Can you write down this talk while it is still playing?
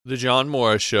The John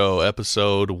Morris Show,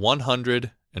 episode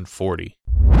 140.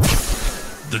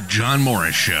 The John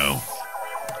Morris Show.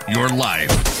 Your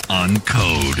life on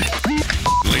code.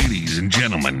 Ladies and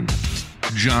gentlemen,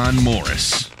 John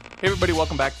Morris. Hey everybody,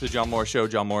 welcome back to the John Morris Show,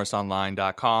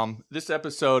 johnmorrisonline.com. This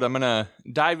episode, I'm going to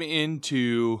dive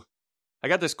into, I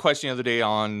got this question the other day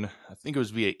on, I think it was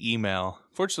via email.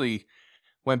 Fortunately,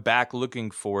 went back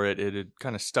looking for it. It had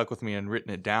kind of stuck with me and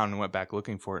written it down and went back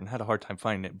looking for it and had a hard time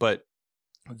finding it. But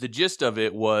the gist of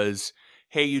it was,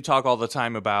 hey, you talk all the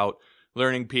time about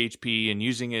learning PHP and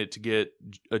using it to get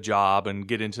a job and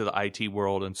get into the IT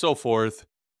world and so forth.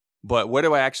 But where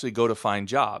do I actually go to find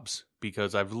jobs?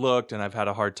 Because I've looked and I've had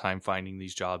a hard time finding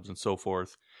these jobs and so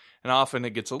forth. And often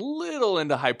it gets a little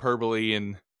into hyperbole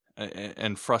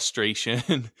and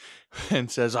frustration and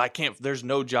says, there's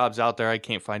no jobs out there. I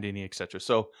can't find any, etc.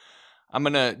 So I'm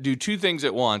going to do two things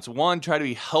at once. One, try to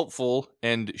be helpful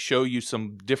and show you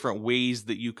some different ways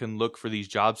that you can look for these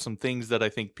jobs, some things that I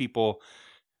think people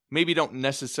maybe don't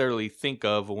necessarily think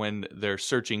of when they're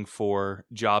searching for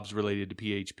jobs related to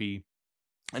PHP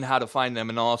and how to find them,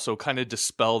 and also kind of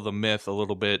dispel the myth a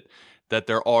little bit that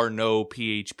there are no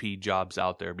PHP jobs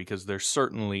out there, because there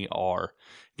certainly are.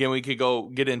 Again, we could go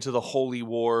get into the holy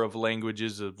war of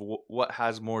languages of what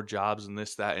has more jobs and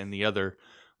this, that, and the other.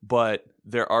 But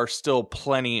there are still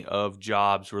plenty of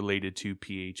jobs related to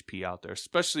PHP out there,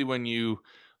 especially when you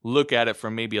look at it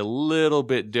from maybe a little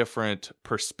bit different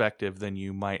perspective than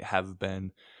you might have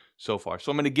been so far.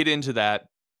 So I'm going to get into that,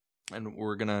 and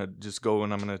we're going to just go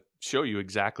and I'm going to show you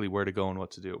exactly where to go and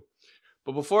what to do.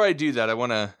 But before I do that,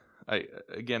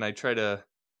 I try to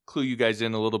clue you guys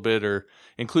in a little bit, or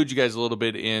include you guys a little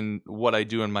bit in what I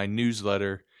do in my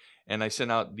newsletter. And I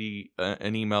sent out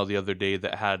an email the other day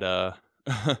that had a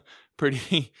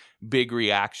pretty big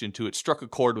reaction to it, struck a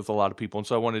chord with a lot of people. And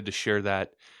so I wanted to share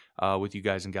that with you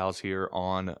guys and gals here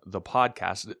on the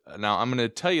podcast. Now, I'm going to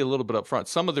tell you a little bit up front.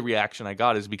 Some of the reaction I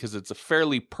got is because it's a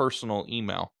fairly personal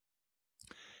email.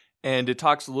 And it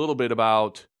talks a little bit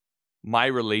about my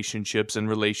relationships and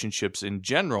relationships in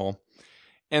general.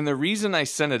 And the reason I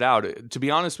sent it out, to be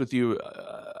honest with you,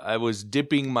 I was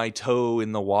dipping my toe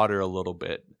in the water a little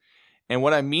bit. And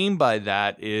what I mean by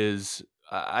that is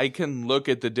I can look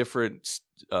at the different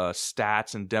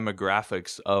stats and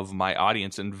demographics of my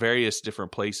audience in various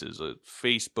different places,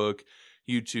 Facebook,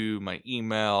 YouTube, my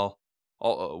email,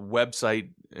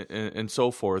 website, and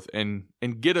so forth, and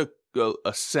get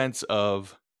a sense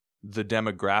of the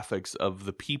demographics of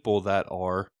the people that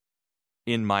are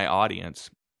in my audience.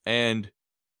 And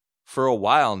for a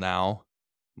while now,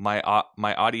 my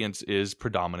audience is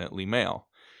predominantly male.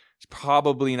 It's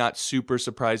probably not super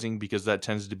surprising, because that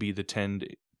tends to be the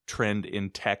trend in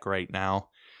tech right now.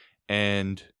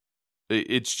 And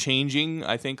it's changing,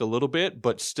 I think, a little bit,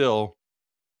 but still,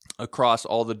 across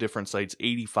all the different sites,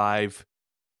 85,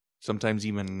 sometimes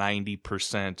even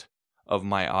 90% of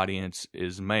my audience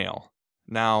is male.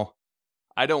 Now,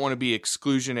 I don't want to be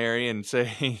exclusionary and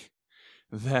say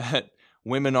that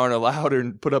women aren't allowed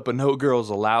or put up a no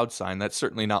girls allowed sign. That's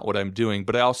certainly not what I'm doing,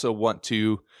 but I also want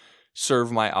to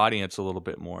serve my audience a little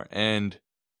bit more. And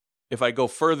if I go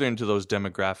further into those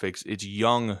demographics, it's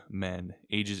young men,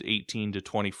 ages 18 to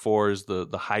 24 is the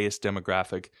highest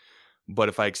demographic. But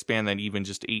if I expand that even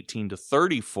just 18 to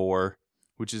 34,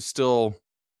 which is still,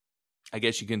 I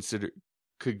guess you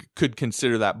could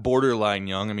consider that borderline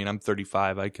young. I mean, I'm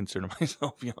 35. I consider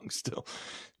myself young still.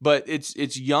 But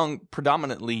it's young,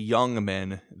 predominantly young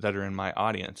men that are in my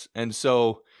audience. And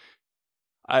so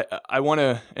I want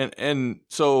to, and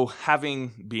so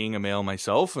being a male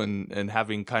myself and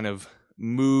having kind of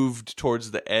moved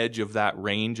towards the edge of that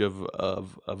range of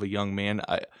a young man,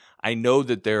 I know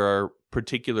that there are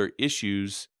particular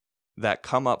issues that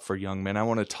come up for young men. I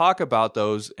want to talk about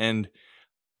those, and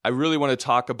I really want to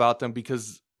talk about them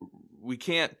because we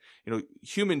can't,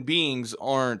 human beings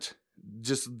aren't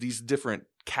just these different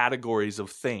categories of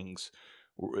things.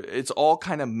 It's all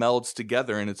kind of melds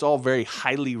together, and it's all very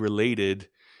highly related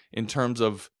in terms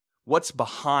of what's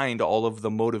behind all of the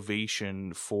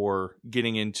motivation for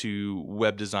getting into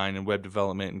web design and web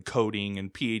development and coding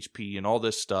and PHP and all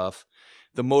this stuff,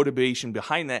 the motivation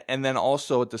behind that, and then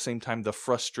also at the same time, the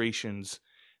frustrations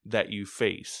that you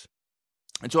face.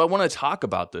 And so I want to talk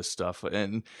about this stuff.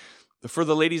 And for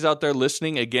the ladies out there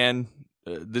listening, again,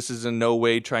 this is in no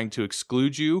way trying to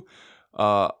exclude you.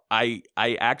 I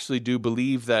actually do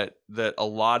believe that a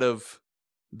lot of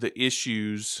the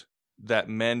issues that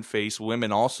men face,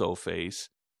 women also face,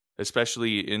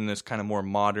 especially in this kind of more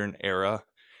modern era.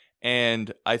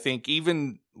 And I think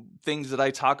even things that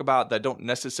I talk about that don't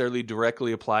necessarily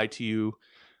directly apply to you,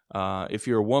 if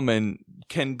you're a woman,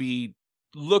 can be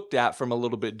looked at from a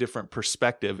little bit different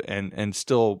perspective and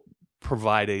still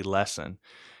provide a lesson.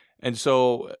 And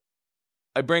so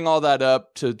I bring all that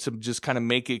up to just kind of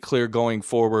make it clear going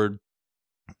forward.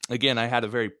 Again, I had a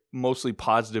very mostly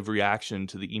positive reaction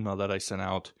to the email that I sent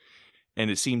out,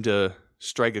 and it seemed to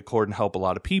strike a chord and help a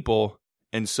lot of people.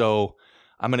 And so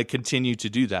I'm going to continue to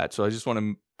do that. So I just want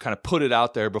to kind of put it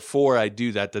out there before I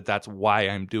do that, that's why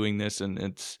I'm doing this, and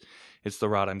it's the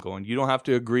route I'm going. You don't have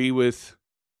to agree with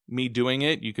me doing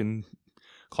it. You can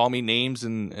call me names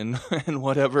and and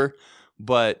whatever,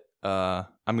 but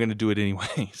I'm going to do it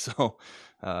anyway. So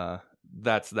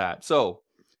that's that. So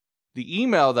the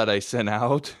email that I sent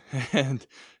out, and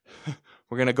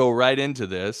we're going to go right into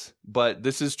this, but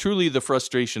this is truly the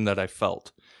frustration that I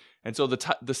felt. And so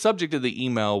the subject of the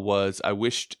email was, I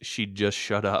wished she'd just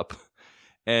shut up.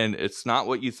 And it's not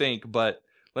what you think, but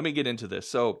let me get into this.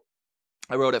 So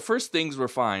I wrote, at first things were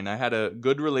fine. I had a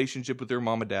good relationship with her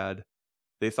mom and dad.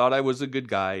 They thought I was a good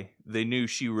guy. They knew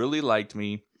she really liked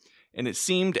me. And it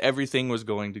seemed everything was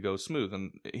going to go smooth.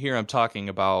 And here I'm talking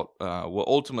about what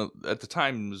ultimately, at the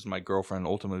time, was my girlfriend,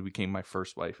 ultimately became my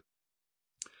first wife.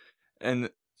 And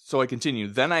so I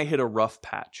continued. Then I hit a rough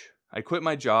patch. I quit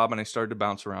my job and I started to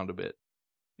bounce around a bit.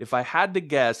 If I had to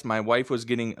guess, my wife was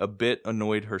getting a bit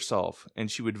annoyed herself, and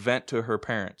she would vent to her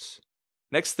parents.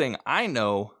 Next thing I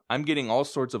know, I'm getting all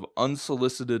sorts of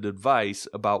unsolicited advice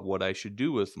about what I should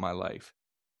do with my life.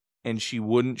 And she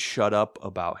wouldn't shut up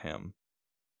about him.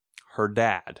 Her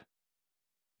dad.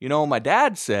 You know, my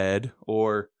dad said,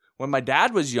 or when my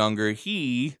dad was younger,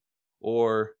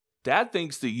 or dad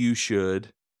thinks that you should.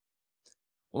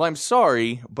 Well, I'm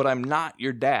sorry, but I'm not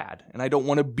your dad, and I don't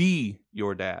want to be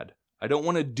your dad. I don't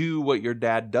want to do what your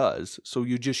dad does, so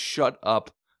you just shut up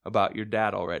about your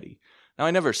dad already. Now,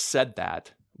 I never said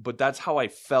that, but that's how I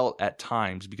felt at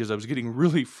times, because I was getting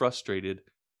really frustrated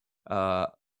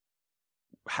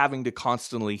having to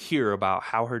constantly hear about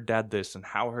how her dad this and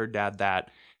how her dad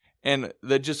that. And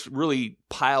that just really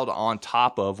piled on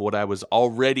top of what I was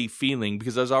already feeling,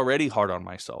 because I was already hard on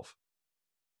myself.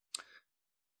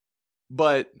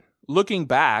 But looking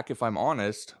back, if I'm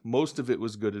honest, most of it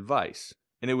was good advice.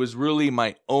 And it was really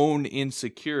my own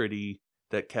insecurity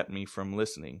that kept me from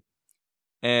listening.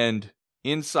 And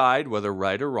inside, whether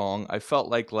right or wrong, I felt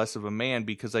like less of a man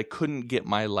because I couldn't get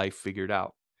my life figured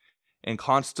out. And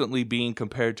constantly being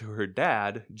compared to her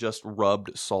dad just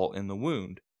rubbed salt in the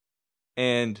wound.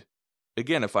 And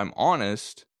again, if I'm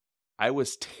honest, I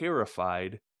was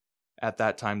terrified at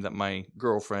that time that my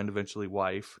girlfriend, eventually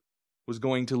wife, was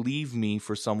going to leave me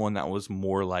for someone that was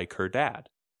more like her dad.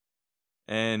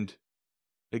 And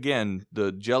again,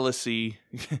 the jealousy,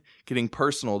 getting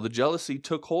personal, the jealousy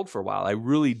took hold for a while. I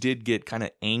really did get kind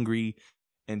of angry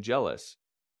and jealous.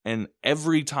 And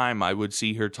every time I would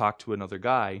see her talk to another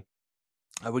guy,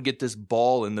 I would get this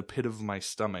ball in the pit of my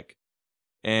stomach.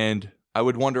 And I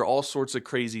would wonder all sorts of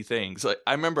crazy things. Like,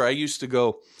 I remember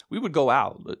we would go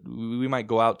out. We might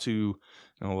go out to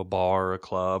a bar or a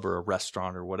club or a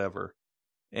restaurant or whatever.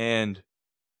 And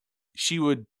she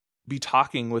would be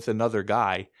talking with another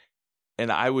guy.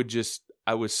 And I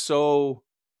was so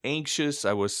anxious.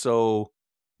 I was so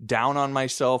down on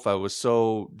myself. I was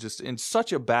so just in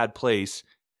such a bad place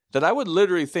that I would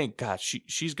literally think, God,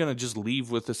 she's going to just leave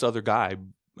with this other guy.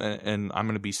 And I'm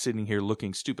going to be sitting here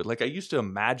looking stupid. Like, I used to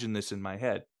imagine this in my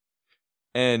head.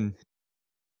 And,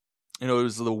 it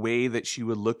was the way that she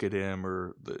would look at him,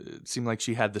 or it seemed like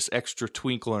she had this extra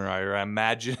twinkle in her eye, or I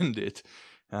imagined it,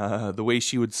 the way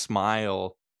she would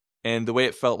smile, and the way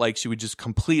it felt like she would just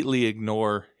completely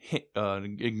ignore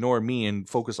me and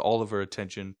focus all of her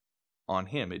attention on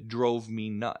him. It drove me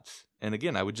nuts. And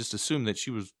again, I would just assume that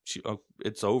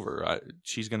it's over.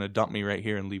 She's going to dump me right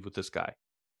here and leave with this guy.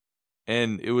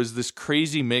 And it was this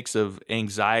crazy mix of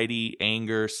anxiety,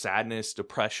 anger, sadness,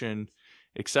 depression,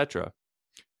 etc.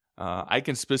 I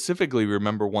can specifically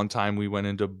remember one time we went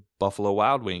into Buffalo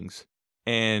Wild Wings,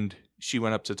 and she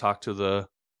went up to talk to the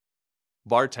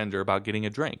bartender about getting a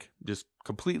drink. Just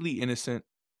completely innocent.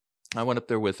 I went up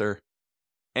there with her.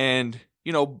 And,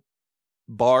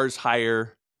 bars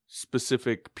hire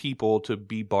specific people to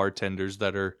be bartenders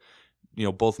that are,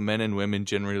 both men and women,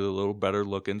 generally a little better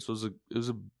looking. So it was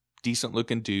a decent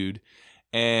looking dude.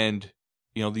 And,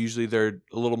 usually they're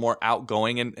a little more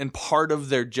outgoing. And part of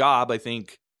their job, I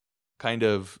think, kind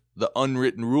of the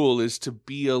unwritten rule is to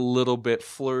be a little bit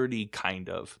flirty, kind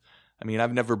of. I mean,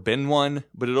 I've never been one,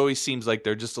 but it always seems like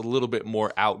they're just a little bit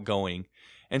more outgoing.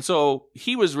 And so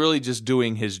he was really just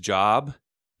doing his job,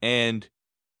 and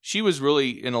she was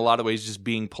really, in a lot of ways, just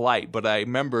being polite. But I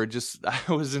remember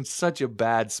I was in such a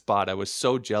bad spot. I was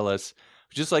so jealous,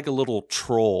 just like a little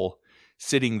troll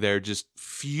sitting there just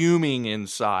fuming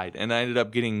inside. And I ended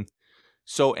up getting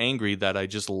so angry that I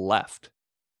just left.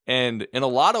 And in a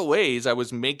lot of ways, I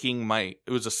was making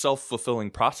it was a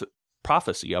self-fulfilling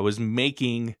prophecy. I was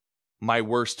making my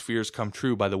worst fears come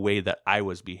true by the way that I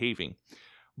was behaving.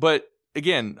 But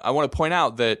again, I want to point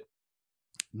out that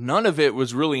none of it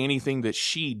was really anything that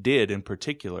she did in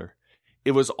particular.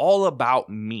 It was all about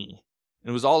me.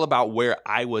 It was all about where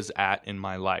I was at in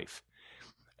my life.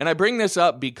 And I bring this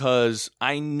up because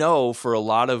I know for a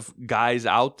lot of guys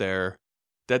out there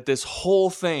that this whole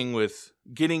thing with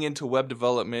getting into web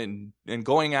development and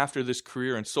going after this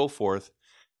career and so forth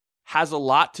has a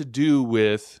lot to do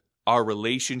with our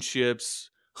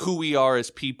relationships, who we are as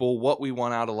people, what we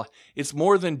want out of life. It's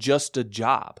more than just a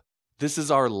job. This is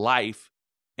our life.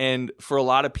 And for a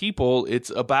lot of people,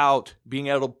 it's about being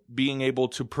able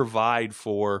to provide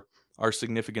for our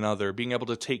significant other, being able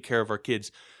to take care of our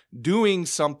kids, doing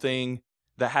something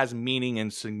that has meaning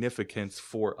and significance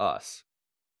for us.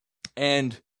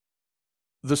 And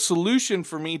the solution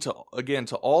for me to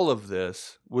all of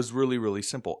this was really, really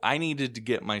simple. I needed to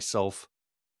get myself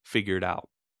figured out.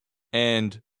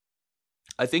 And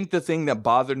I think the thing that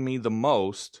bothered me the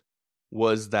most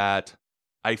was that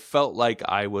I felt like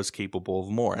I was capable of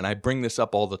more. And I bring this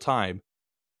up all the time,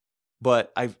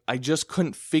 but I just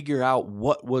couldn't figure out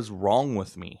what was wrong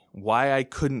with me, why I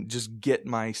couldn't just get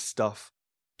my stuff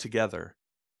together.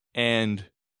 And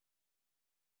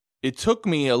it took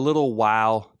me a little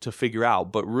while to figure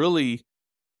out, but really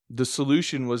the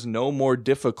solution was no more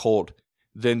difficult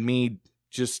than me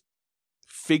just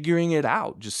figuring it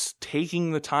out, just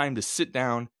taking the time to sit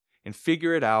down and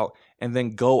figure it out and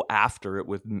then go after it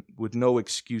with no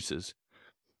excuses.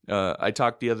 I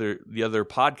talked the other day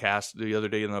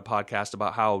in the podcast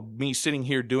about how me sitting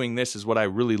here doing this is what I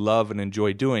really love and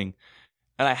enjoy doing.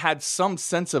 And I had some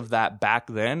sense of that back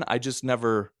then. I just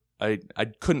never I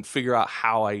couldn't figure out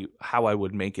how I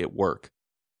would make it work.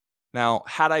 Now,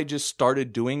 had I just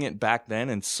started doing it back then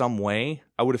in some way,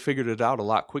 I would have figured it out a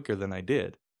lot quicker than I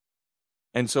did.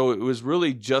 And so it was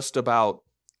really just about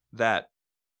that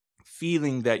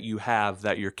feeling that you have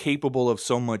that you're capable of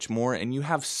so much more, and you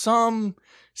have some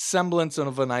semblance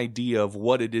of an idea of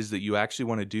what it is that you actually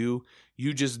want to do.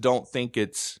 You just don't think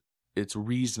it's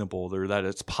reasonable or that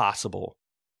it's possible,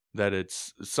 that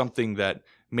it's something that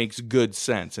makes good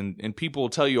sense. And people will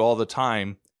tell you all the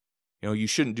time, you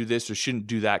shouldn't do this or shouldn't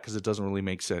do that because it doesn't really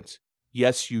make sense.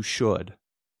 Yes, you should.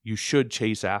 You should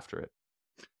chase after it.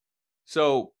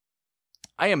 So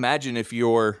I imagine if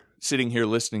you're sitting here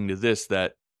listening to this,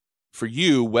 that for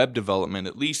you, web development,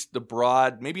 at least the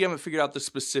broad, maybe you haven't figured out the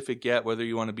specific yet, whether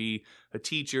you want to be a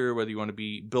teacher, whether you want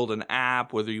to build an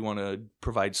app, whether you want to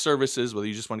provide services, whether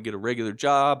you just want to get a regular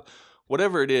job,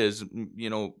 whatever it is,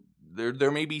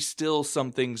 there may be still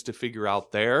some things to figure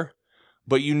out there,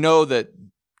 but you know that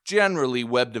generally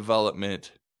web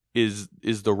development is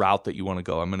the route that you want to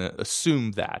go. I'm going to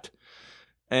assume that.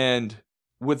 And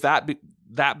with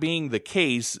that being the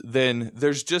case, then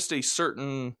there's just a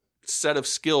certain set of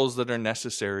skills that are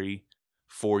necessary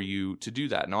for you to do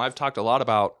that. Now, I've talked a lot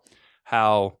about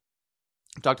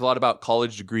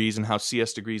college degrees and how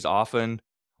CS degrees often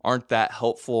aren't that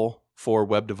helpful for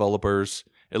web developers,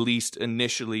 at least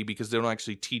initially, because they don't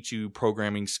actually teach you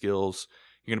programming skills.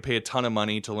 You're going to pay a ton of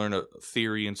money to learn a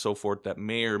theory and so forth that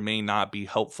may or may not be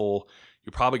helpful.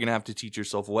 You're probably going to have to teach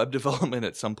yourself web development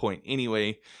at some point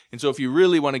anyway. And so if you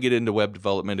really want to get into web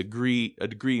development, a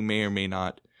degree may or may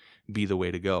not be the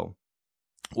way to go.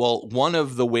 Well, one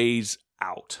of the ways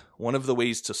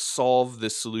to solve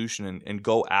this solution and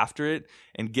go after it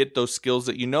and get those skills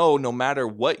that no matter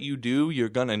what you do, you're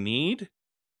going to need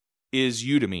is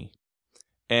Udemy.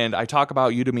 And I talk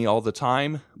about Udemy all the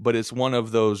time, but it's one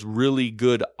of those really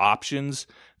good options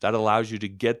that allows you to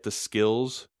get the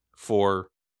skills for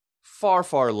far,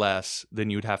 far less than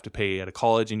you'd have to pay at a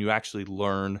college, and you actually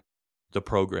learn the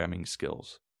programming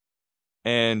skills.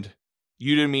 And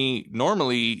Udemy,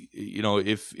 normally,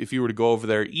 if you were to go over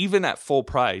there, even at full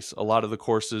price, a lot of the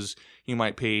courses you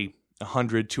might pay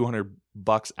 $100,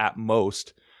 $200 at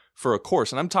most for a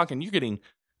course. And I'm talking, you're getting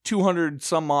 200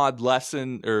 some odd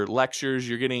lesson or lectures.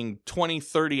 You're getting 20,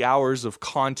 30 hours of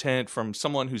content from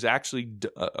someone who's actually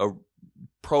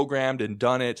programmed and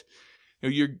done it.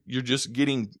 You're just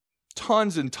getting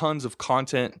tons and tons of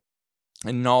content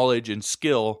and knowledge and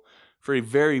skill for a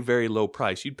very, very low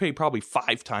price. You'd pay probably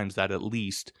 5 times that at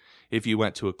least if you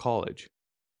went to a college.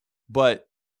 But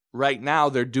right now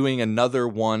they're doing another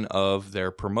one of their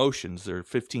promotions, their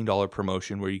 $15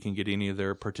 promotion where you can get any of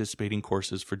their participating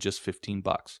courses for just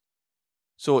 $15.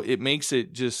 So it makes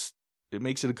it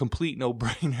a complete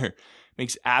no-brainer. It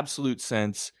makes absolute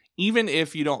sense. even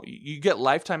if you get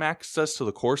lifetime access to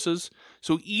the courses.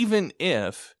 So even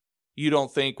if you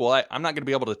don't think, well, I'm not going to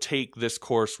be able to take this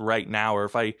course right now, or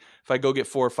if I go get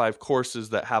 4 or 5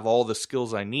 courses that have all the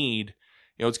skills I need,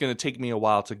 it's going to take me a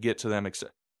while to get to them.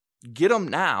 Get them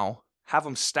now, have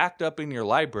them stacked up in your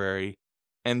library,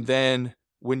 and then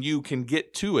when you can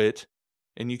get to it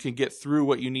and you can get through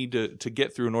what you need to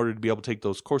get through in order to be able to take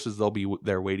those courses, they'll be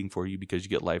there waiting for you because you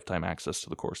get lifetime access to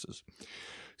the courses.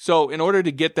 So in order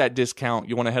to get that discount,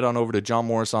 you want to head on over to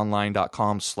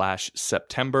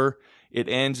johnmorrisonline.com/September. It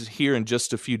ends here in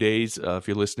just a few days. If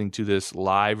you're listening to this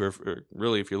live, or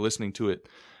really if you're listening to it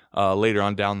later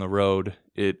on down the road,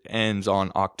 it ends on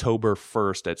October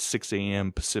 1st at 6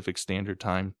 a.m. Pacific Standard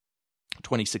Time,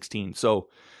 2016. So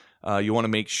you want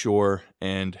to make sure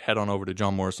and head on over to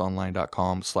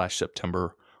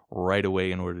johnmorrisonline.com/September right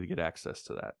away in order to get access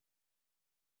to that.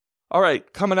 All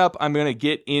right, coming up, I'm going to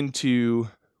get into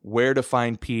where to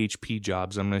find PHP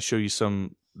jobs. I'm going to show you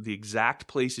the exact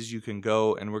places you can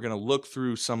go, and we're going to look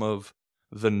through some of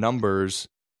the numbers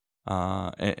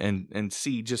and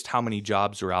see just how many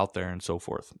jobs are out there and so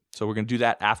forth. So we're going to do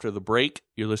that after the break.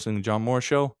 You're listening to John Morris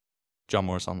Show,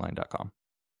 johnmorrisonline.com.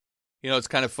 It's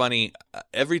kind of funny.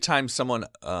 Every time someone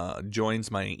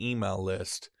joins my email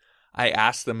list, I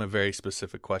ask them a very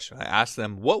specific question. I ask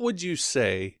them, what would you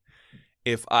say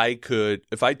if I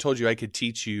told you I could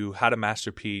teach you how to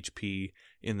master PHP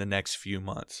in the next few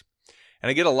months? And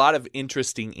I get a lot of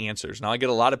interesting answers. Now, I get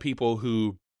a lot of people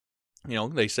who,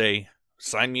 they say,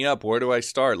 sign me up. Where do I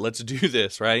start? Let's do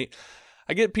this, right?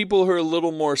 I get people who are a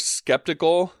little more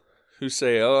skeptical, who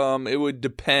say, it would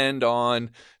depend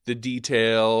on the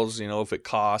details, if it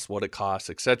costs, what it costs,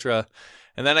 etc.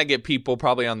 And then I get people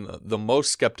probably on the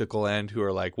most skeptical end who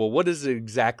are like, well, what does it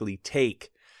exactly take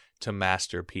to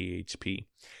master PHP?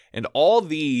 And all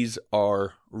these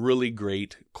are really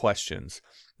great questions.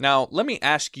 Now, let me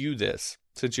ask you this,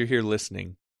 since you're here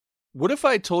listening. What if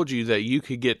I told you that you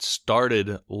could get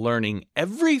started learning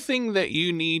everything that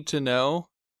you need to know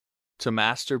to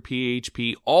master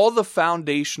PHP, all the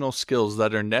foundational skills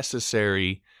that are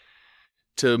necessary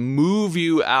to move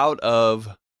you out of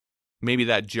maybe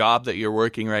that job that you're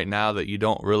working right now that you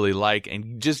don't really like,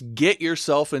 and just get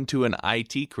yourself into an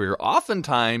IT career?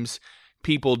 Oftentimes,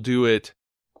 people do it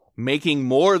making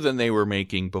more than they were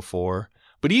making before.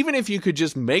 But even if you could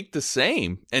just make the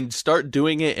same and start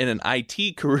doing it in an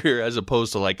IT career as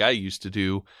opposed to like I used to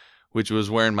do, which was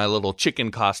wearing my little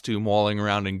chicken costume, walling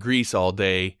around in grease all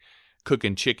day,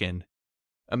 cooking chicken.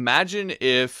 Imagine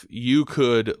if you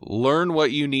could learn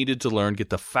what you needed to learn,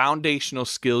 get the foundational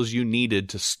skills you needed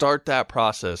to start that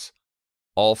process,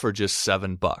 all for just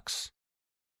 $7.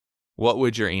 What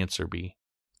would your answer be?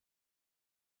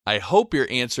 I hope your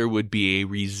answer would be a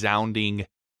resounding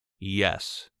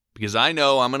yes. Because I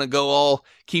know I'm going to go all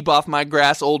keep off my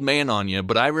grass old man on you,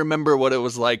 but I remember what it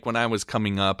was like when I was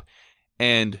coming up,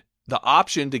 and the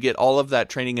option to get all of that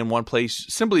training in one place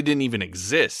simply didn't even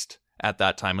exist at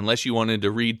that time, unless you wanted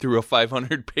to read through a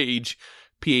 500-page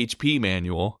PHP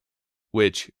manual,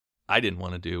 which I didn't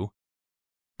want to do.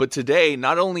 But today,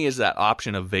 not only is that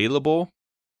option available,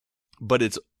 but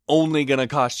it's only going to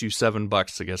cost you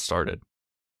 $7 to get started.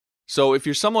 So if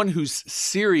you're someone who's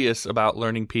serious about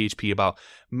learning PHP, about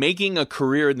making a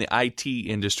career in the IT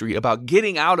industry, about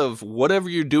getting out of whatever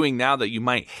you're doing now that you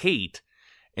might hate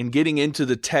and getting into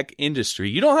the tech industry,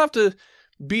 you don't have to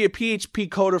be a PHP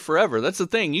coder forever. That's the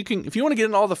thing. You can, if you want to get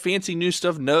into all the fancy new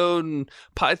stuff, Node and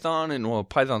Python, and well,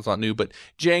 Python's not new, but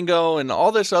Django and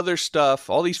all this other stuff,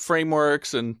 all these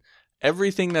frameworks and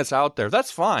everything that's out there,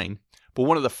 that's fine. But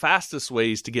one of the fastest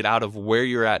ways to get out of where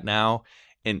you're at now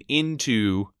and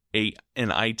into an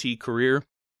IT career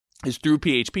is through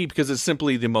PHP, because it's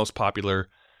simply the most popular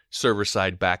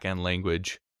server-side backend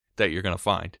language that you're going to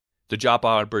find. The job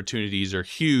opportunities are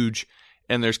huge,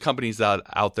 and there's companies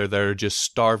out there that are just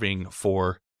starving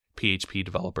for PHP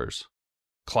developers.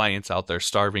 Clients out there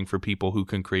starving for people who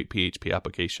can create PHP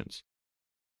applications.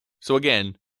 So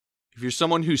again, if you're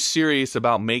someone who's serious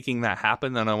about making that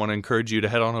happen, then I want to encourage you to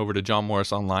head on over to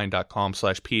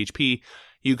johnmorrisonline.com/PHP.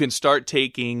 You can start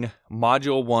taking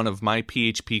Module 1 of my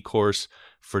PHP course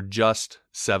for just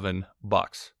 $7.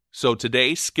 So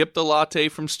today, skip the latte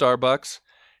from Starbucks,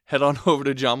 head on over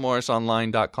to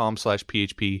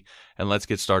johnmorrisonline.com/PHP, and let's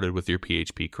get started with your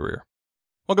PHP career.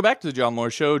 Welcome back to the John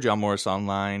Morris Show,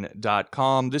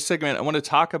 johnmorrisonline.com. This segment, I want to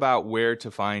talk about where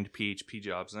to find PHP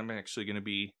jobs. And I'm actually going to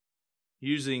be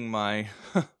using my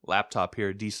laptop here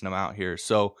a decent amount here.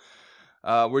 So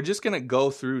we're just going to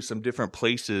go through some different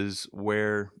places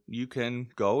where you can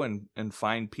go and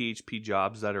find PHP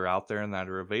jobs that are out there and that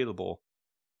are available.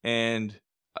 And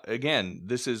again,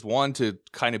 this is one to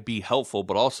kind of be helpful,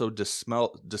 but also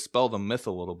dispel the myth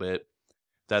a little bit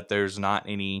that there's not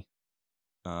any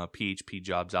PHP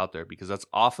jobs out there, because that's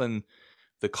often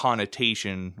the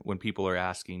connotation when people are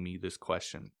asking me this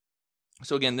question.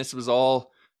 So again, this was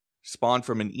all spawned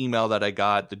from an email that I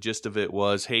got. The gist of it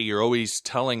was, hey, you're always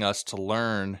telling us to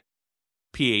learn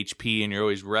PHP, and you're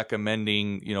always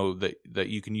recommending, that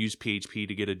you can use PHP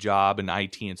to get a job in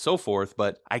IT and so forth,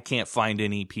 but I can't find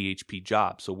any PHP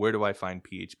jobs. So where do I find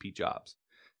PHP jobs?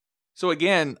 So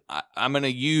again, I'm going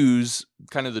to use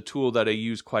kind of the tool that I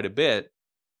use quite a bit,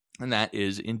 and that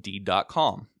is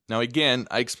Indeed.com. Now, again,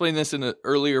 I explained this in an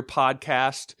earlier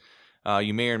podcast.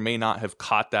 You may or may not have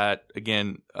caught that.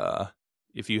 Again,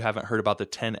 if you haven't heard about the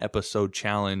 10-episode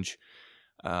challenge,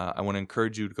 I want to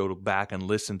encourage you to go back and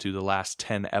listen to the last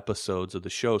 10 episodes of the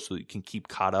show so that you can keep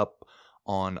caught up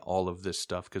on all of this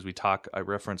stuff, because I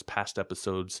reference past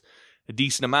episodes a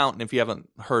decent amount, and if you haven't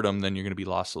heard them, then you're going to be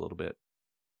lost a little bit.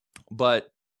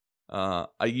 But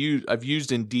I've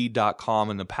used Indeed.com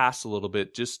in the past a little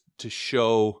bit just to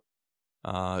show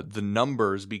the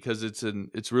numbers, because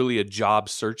it's really a job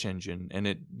search engine, and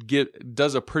it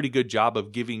does a pretty good job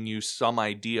of giving you some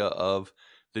idea of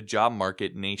the job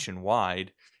market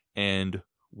nationwide and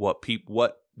what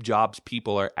jobs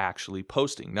people are actually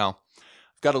posting. Now,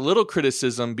 I've got a little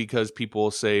criticism because people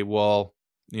will say, well,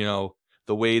 the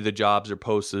way the jobs are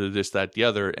posted, this, that, the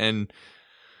other. And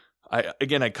I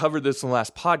covered this in the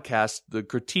last podcast. The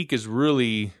critique is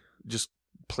really just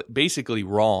basically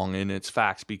wrong in its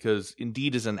facts, because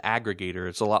Indeed is an aggregator.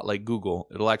 It's a lot like Google.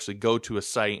 It'll actually go to a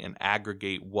site and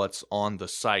aggregate what's on the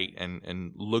site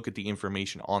and look at the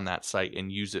information on that site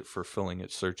and use it for filling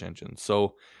its search engine.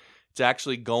 So it's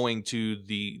actually going to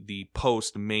the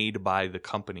post made by the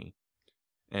company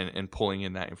and pulling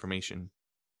in that information.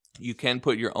 You can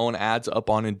put your own ads up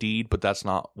on Indeed, but that's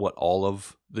not what all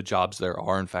of the jobs there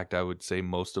are. In fact, I would say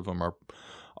most of them are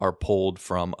pulled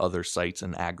from other sites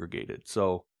and aggregated.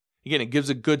 So again, it gives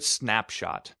a good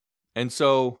snapshot. And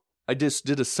so I just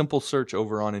did a simple search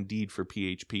over on Indeed for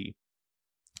PHP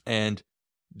and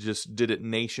just did it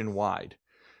nationwide.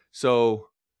 So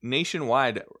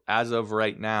nationwide, as of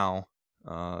right now,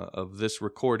 of this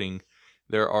recording,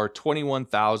 there are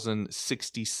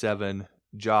 21,067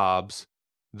 jobs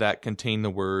that contain the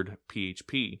word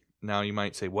PHP. Now you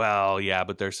might say, well, yeah,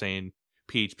 but they're saying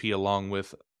PHP along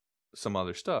with some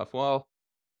other stuff. Well,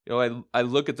 I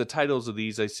look at the titles of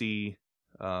these. I see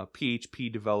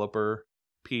PHP developer,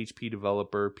 PHP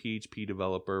developer, PHP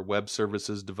developer, web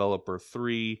services developer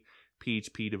 3,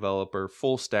 PHP developer,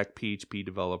 full stack PHP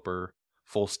developer,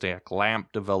 full stack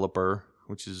LAMP developer,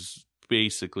 which is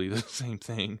basically the same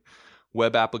thing,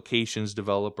 web applications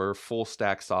developer, full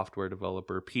stack software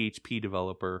developer, PHP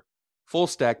developer, full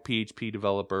stack PHP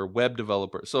developer, web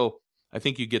developer. So I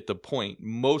think you get the point.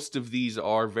 Most of these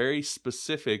are very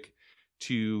specific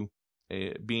to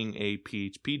being a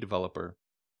PHP developer.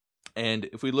 And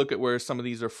if we look at where some of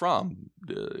these are from,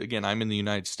 again, I'm in the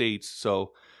United States,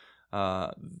 so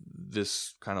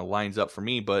this kind of lines up for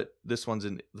me. But the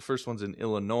first one's in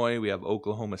Illinois. We have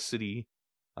Oklahoma City,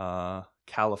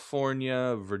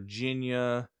 California,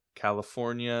 Virginia,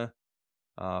 California,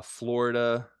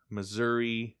 Florida,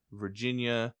 Missouri,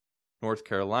 Virginia, North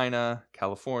Carolina,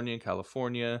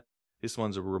 California. This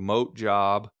one's a remote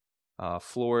job.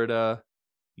 Florida,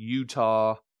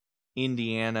 Utah,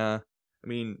 Indiana. I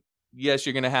mean, yes,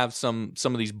 you're going to have some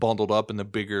of these bundled up in the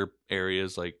bigger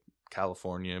areas like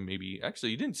California. Maybe actually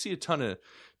you didn't see a ton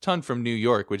from New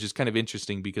York, which is kind of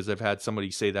interesting because I've had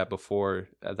somebody say that before,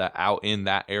 that out in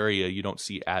that area you don't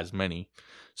see as many.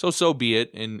 So be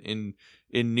it. In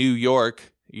New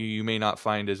York, you may not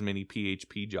find as many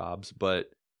PHP jobs, but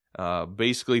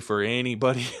basically for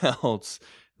anybody else,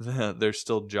 there's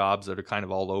still jobs that are kind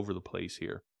of all over the place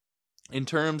here. In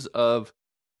terms of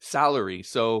salary,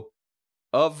 so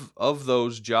of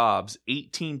those jobs,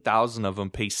 18,000 of them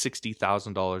pay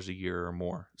 $60,000 a year or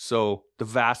more. So the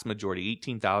vast majority,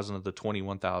 18,000 of the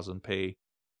 21,000 pay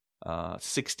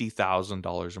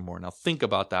 $60,000 or more. Now think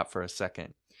about that for a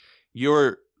second.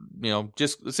 Let's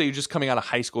say you're just coming out of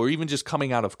high school or even just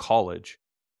coming out of college,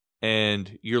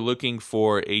 and you're looking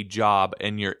for a job,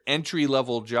 and your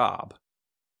entry-level job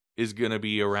is going to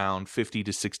be around $50,000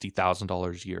 to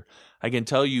 $60,000 a year. I can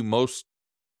tell you most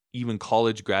even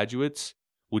college graduates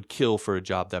would kill for a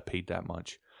job that paid that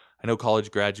much. I know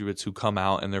college graduates who come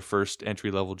out and their first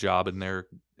entry-level job in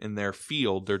their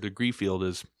field, their degree field,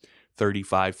 is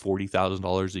 $35,000,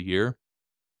 $40,000 a year.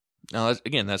 Now,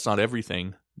 again, that's not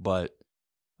everything, but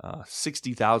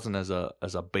 $60,000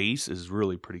 as a base is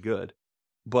really pretty good.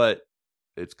 But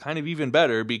it's kind of even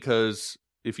better because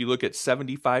if you look at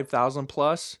 75,000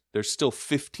 plus, there's still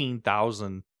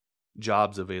 15,000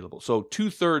 jobs available. So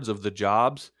 2/3 of the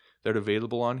jobs that are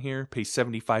available on here pay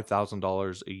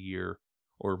 $75,000 a year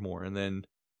or more. And then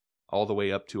all the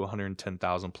way up to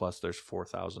 110,000 plus, there's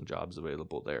 4,000 jobs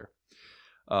available there.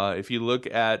 If you look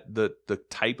at the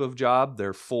type of job,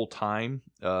 they're full-time.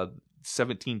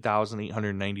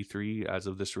 17,893 as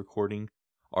of this recording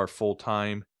are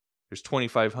full-time. There's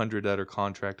 2,500 that are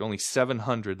contract, only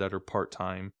 700 that are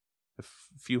part-time, a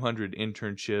few hundred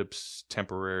internships,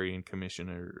 temporary, and commission,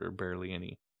 or barely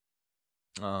any.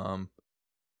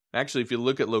 Actually, if you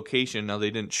look at location, now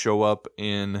they didn't show up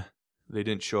in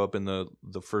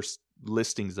the first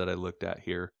listings that I looked at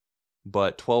here,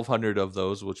 but 1,200 of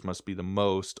those, which must be the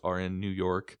most, are in New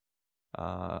York.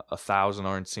 1,000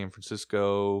 are in San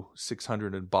Francisco,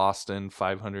 600 in Boston,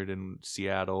 500 in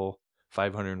Seattle,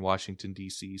 500 in Washington,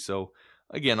 D.C. So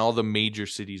again, all the major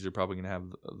cities are probably going to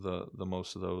have the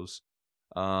most of those.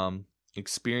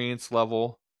 Experience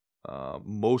level,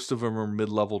 most of them are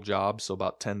mid-level jobs, so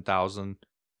about 10,000.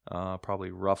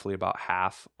 Probably roughly about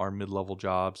half are mid-level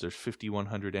jobs. There's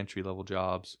 5,100 entry-level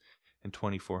jobs and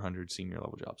 2,400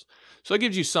 senior-level jobs. So that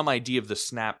gives you some idea of the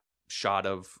snapshot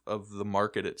of the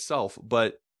market itself.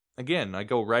 But again, I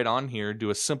go right on here, do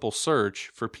a simple search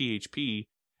for PHP,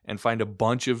 and find a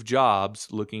bunch of jobs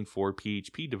looking for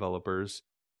PHP developers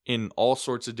in all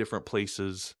sorts of different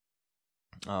places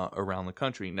around the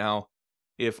country. Now,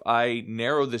 if I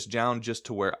narrow this down just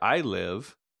to where I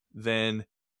live, then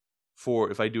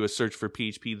if I do a search for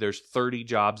PHP, there's 30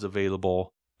 jobs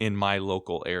available in my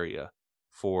local area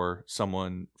for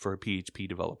a PHP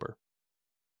developer.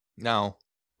 Now,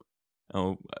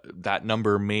 that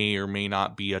number may or may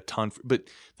not be a ton,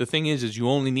 but the thing is you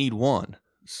only need one.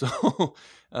 So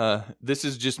this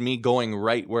is just me going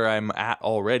right where I'm at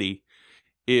already.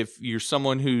 If you're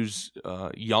someone who's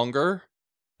younger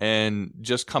and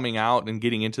just coming out and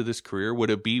getting into this career, would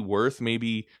it be worth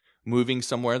maybe moving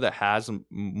somewhere that has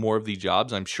more of these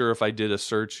jobs? I'm sure if I did a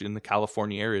search in the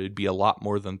California area, it'd be a lot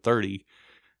more than 30.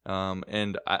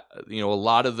 And a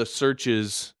lot of the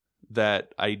searches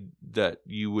that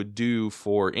you would do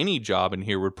for any job in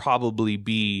here would probably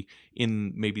be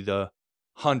in maybe the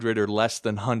 100 or less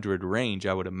than 100 range,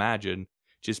 I would imagine,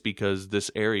 just because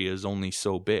this area is only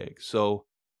so big. So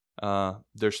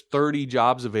there's 30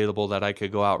 jobs available that I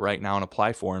could go out right now and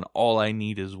apply for, and all I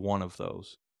need is one of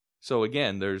those. So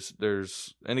again,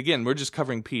 and again, we're just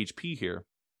covering PHP here.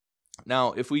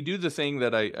 Now, if we do the thing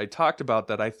that I talked about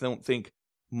that I don't think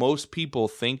most people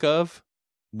think of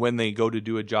when they go to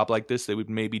do a job like this, they would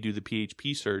maybe do the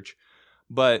PHP search,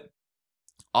 but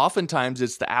oftentimes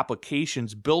it's the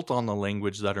applications built on the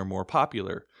language that are more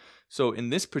popular. So in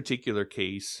this particular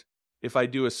case, if I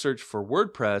do a search for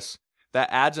WordPress, that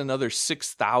adds another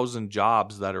 6,000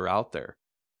 jobs that are out there.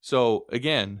 So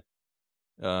again,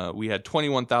 we had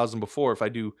 21,000 before. If I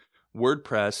do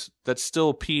WordPress, that's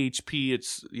still PHP.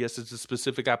 It's a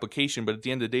specific application, but at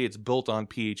the end of the day, it's built on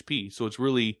PHP. So it's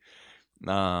really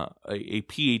a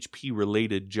PHP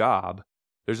related job.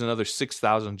 There's another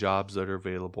 6,000 jobs that are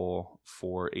available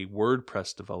for a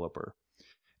WordPress developer.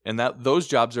 And those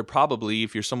jobs are probably,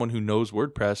 if you're someone who knows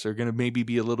WordPress, are going to maybe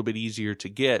be a little bit easier to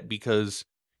get because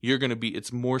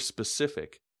it's more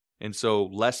specific. And so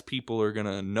less people are going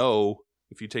to know.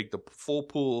 If you take the full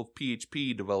pool of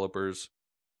PHP developers,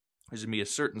 there's going to be a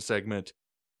certain segment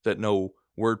that know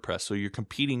WordPress. So you're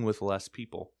competing with less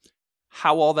people.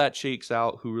 How all that shakes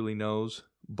out, who really knows?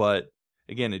 But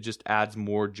again, it just adds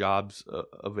more jobs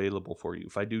available for you.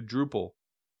 If I do Drupal,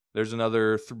 there's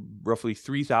another roughly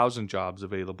 3,000 jobs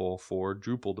available for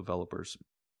Drupal developers.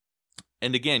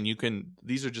 And again,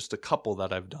 these are just a couple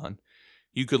that I've done.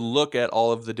 You could look at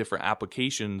all of the different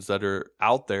applications that are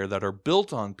out there that are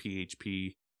built on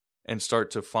PHP and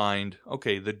start to find,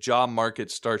 okay, the job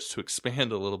market starts to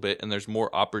expand a little bit and there's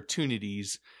more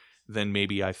opportunities than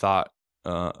maybe I thought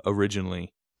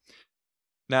originally.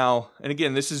 Now, and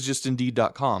again, this is just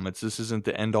Indeed.com. This isn't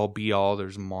the end all be all.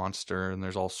 There's Monster and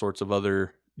there's all sorts of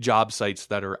other job sites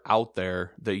that are out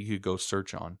there that you could go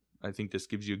search on. I think this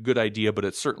gives you a good idea, but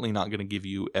it's certainly not going to give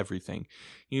you everything.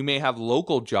 You may have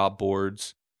local job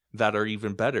boards that are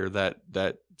even better,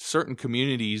 that certain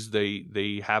communities,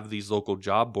 they have these local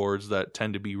job boards that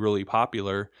tend to be really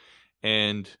popular,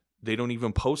 and they don't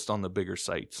even post on the bigger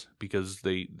sites because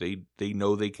they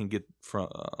know they can get from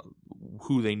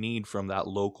who they need from that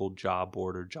local job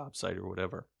board or job site or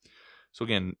whatever. So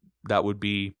again, that would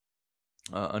be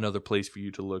another place for you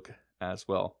to look as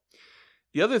well.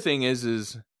 The other thing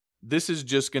is this is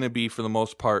just going to be, for the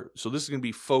most part, so this is going to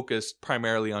be focused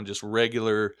primarily on just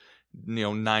regular,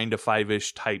 9 to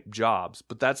 5-ish type jobs.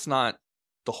 But that's not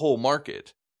the whole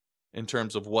market in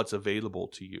terms of what's available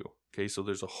to you. Okay, so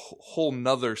there's a whole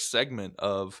nother segment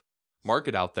of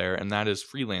market out there, and that is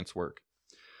freelance work.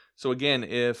 So again,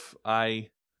 if I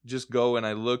just go and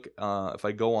I look, if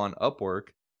I go on Upwork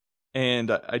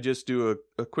and I just do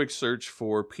a quick search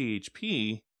for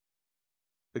PHP,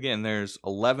 again, there's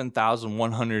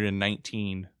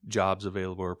 11,119 jobs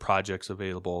available or projects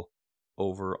available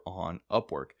over on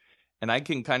Upwork. And I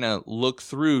can kind of look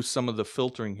through some of the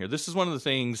filtering here. This is one of the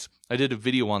things, I did a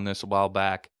video on this a while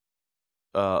back,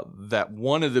 that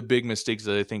one of the big mistakes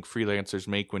that I think freelancers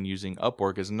make when using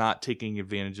Upwork is not taking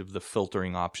advantage of the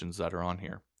filtering options that are on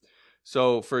here.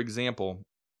 So, for example,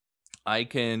 I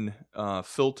can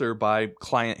filter by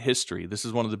client history. This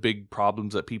is one of the big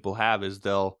problems that people have is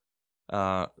they'll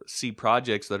see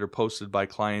projects that are posted by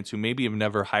clients who maybe have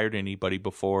never hired anybody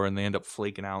before and they end up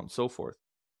flaking out and so forth.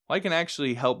 Well, I can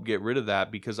actually help get rid of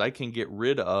that because I can get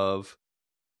rid of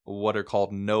what are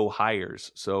called no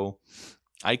hires. So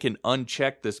I can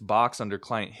uncheck this box under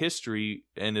client history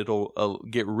and it'll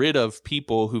get rid of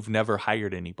people who've never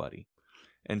hired anybody.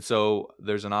 And so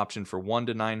there's an option for 1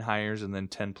 to 9 hires and then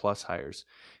 10 plus hires.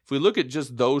 If we look at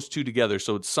just those two together,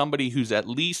 so it's somebody who's at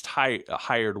least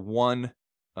hired one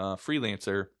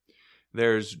freelancer,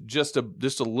 there's just a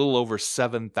little over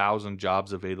 7,000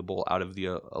 jobs available out of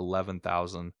the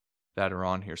 11,000 that are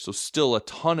on here. So still a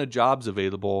ton of jobs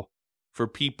available for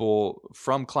people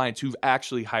from clients who've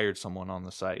actually hired someone on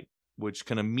the site, which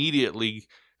can immediately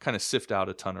kind of sift out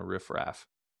a ton of riffraff.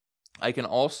 I can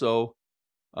also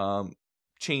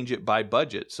change it by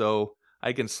budget. So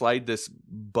I can slide this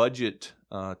budget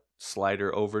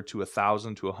slider over to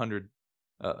 1,000 to 100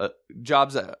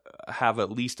 jobs that have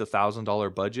at least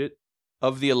 $1,000 budget.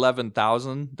 Of the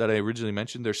 11,000 that I originally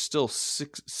mentioned, there's still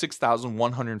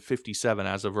 6,157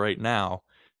 as of right now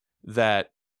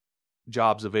that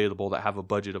jobs available that have a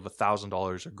budget of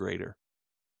 $1,000 or greater.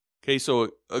 Okay, so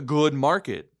a good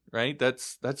market, right?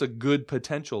 That's a good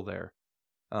potential there.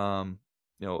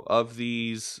 Of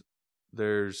these,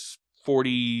 there's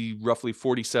roughly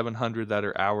 4,700 that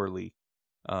are hourly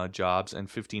jobs and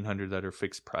 1,500 that are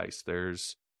fixed price.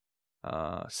 There's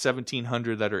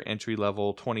 1,700 that are entry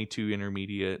level, 22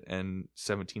 intermediate, and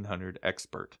 1,700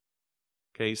 expert.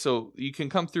 Okay, so you can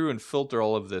come through and filter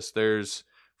all of this. There's,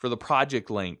 for the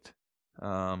project length,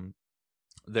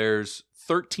 there's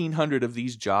 1,300 of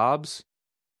these jobs,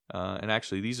 and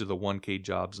actually these are the 1K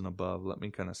jobs and above. Let me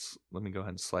go ahead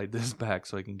and slide this back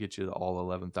so I can get you to all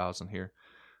 11,000 here.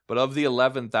 But of the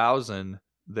 11,000,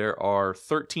 there are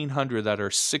 1,300 that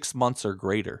are 6 months or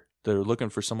greater. They're looking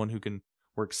for someone who can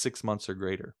work 6 months or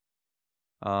greater.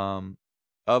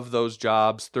 Of those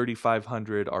jobs,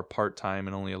 3,500 are part-time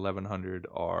and only 1,100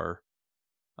 are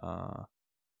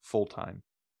full-time.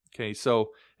 Okay,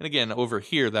 so, and again, over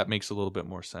here, that makes a little bit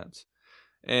more sense.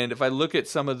 And if I look at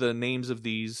some of the names of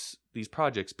these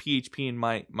projects, PHP and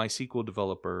MySQL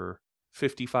developer,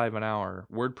 55 an hour,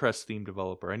 WordPress theme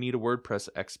developer, I need a WordPress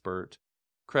expert,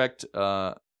 correct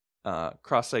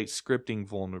cross-site scripting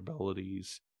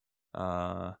vulnerabilities,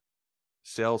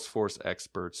 Salesforce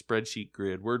expert, spreadsheet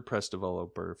grid, WordPress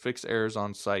developer, fix errors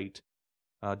on site,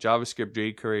 JavaScript,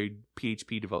 jQuery,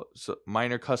 PHP developer, so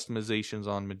minor customizations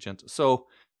on Magento. So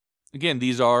again,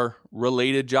 these are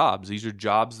related jobs. These are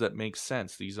jobs that make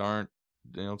sense. These aren't,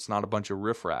 it's not a bunch of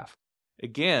riffraff.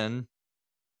 Again,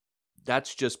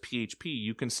 that's just PHP.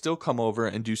 You can still come over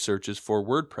and do searches for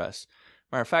WordPress.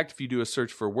 Matter of fact, if you do a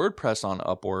search for WordPress on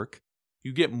Upwork,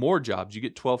 you get more jobs. You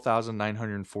get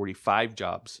 12,945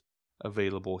 jobs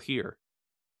available here.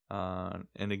 And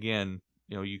again,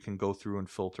 you can go through and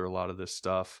filter a lot of this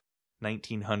stuff.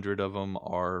 1,900 of them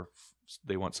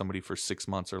they want somebody for 6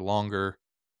 months or longer.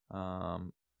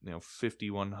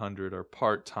 5,100 are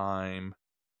part-time.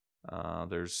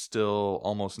 There's still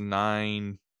almost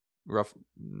a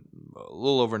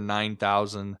little over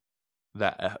 9,000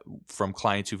 that from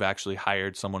clients who've actually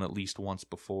hired someone at least once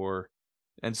before,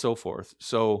 and so forth.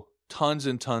 So tons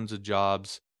and tons of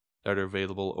jobs that are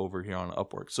available over here on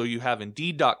Upwork. So you have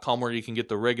Indeed.com where you can get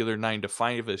the regular 9 to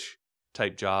 5-ish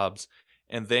type jobs.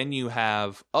 And then you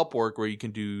have Upwork where you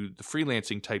can do the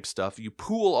freelancing type stuff. You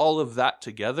pool all of that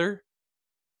together.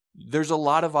 There's a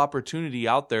lot of opportunity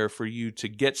out there for you to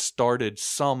get started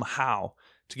somehow,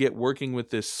 to get working with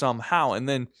this somehow. And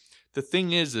then the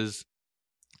thing is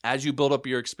as you build up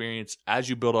your experience, as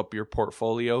you build up your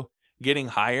portfolio, getting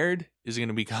hired is going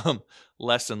to become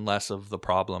less and less of the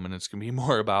problem. And it's going to be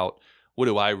more about, what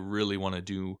do I really want to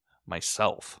do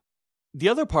myself? The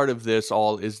other part of this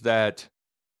all is that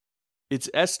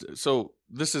so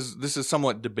this is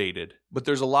somewhat debated, but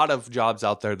there's a lot of jobs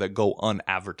out there that go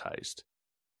unadvertised.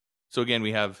 So again,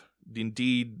 we have the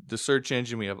Indeed, the search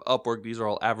engine, we have Upwork. These are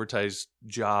all advertised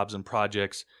jobs and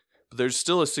projects. But there's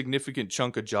still a significant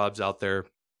chunk of jobs out there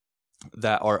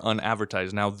that are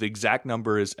unadvertised. Now, the exact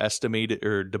number is estimated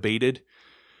or debated.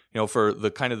 For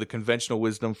the kind of the conventional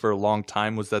wisdom for a long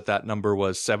time was that number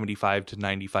was 75 to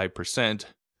 95%.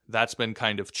 That's been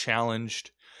kind of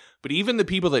challenged. But even the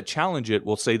people that challenge it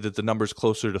will say that the number's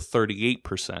closer to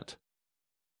 38%.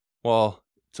 Well,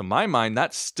 to my mind,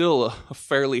 that's still a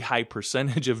fairly high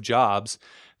percentage of jobs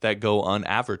that go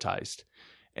unadvertised.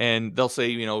 And they'll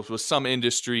say, with some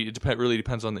industry, it really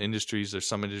depends on the industries. There's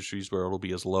some industries where it'll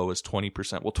be as low as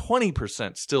 20%. Well,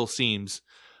 20% still seems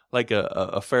like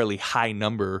a fairly high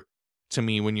number to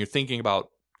me when you're thinking about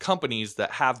companies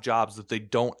that have jobs that they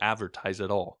don't advertise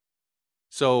at all.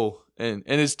 So, and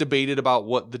it's debated about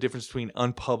what the difference between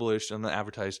unpublished and the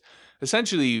advertised.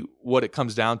 Essentially, what it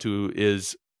comes down to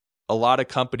is a lot of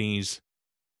companies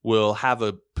will have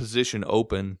a position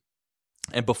open,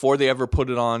 and before they ever put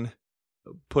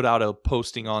out a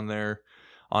posting on their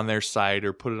site,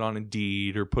 or put it on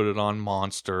Indeed, or put it on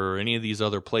Monster, or any of these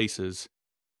other places,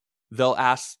 they'll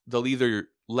either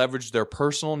leverage their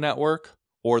personal network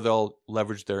or they'll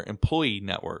leverage their employee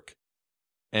network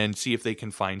and see if they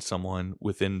can find someone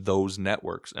within those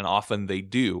networks. And often they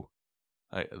do.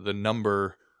 The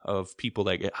number of people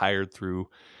that get hired through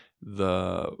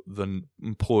the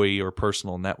employee or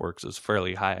personal networks is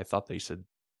fairly high. I thought they said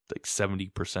like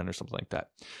 70% or something like that.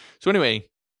 So anyway,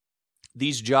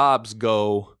 these jobs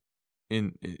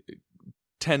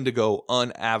tend to go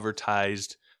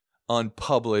unadvertised,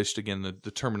 unpublished. Again,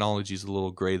 the terminology is a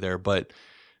little gray there, but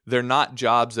they're not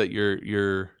jobs that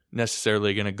you're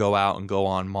necessarily going to go out and go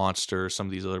on Monster or some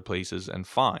of these other places and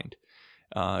find.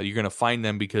 You're going to find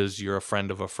them because you're a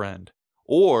friend of a friend.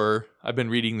 Or I've been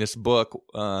reading this book,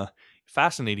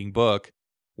 fascinating book,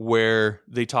 where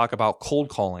they talk about cold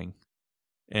calling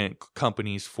and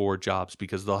companies for jobs,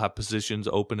 because they'll have positions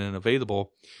open and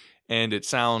available. And it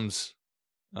sounds,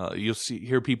 you'll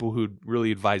hear people who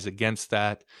really advise against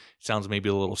that. It sounds maybe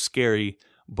a little scary,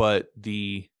 but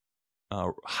the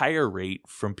higher rate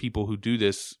from people who do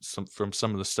this, from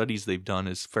some of the studies they've done,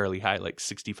 is fairly high, like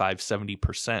 65,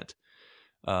 70%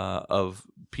 of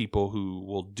people who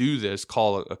will do this,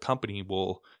 call a company,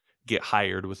 will get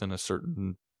hired within a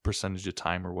certain percentage of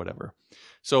time or whatever.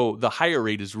 So the higher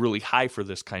rate is really high for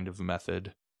this kind of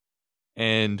method.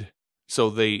 And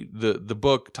so the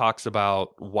book talks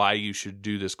about why you should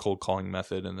do this cold calling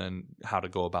method and then how to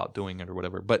go about doing it or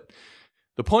whatever. But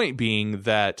the point being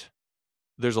that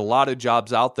there's a lot of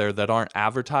jobs out there that aren't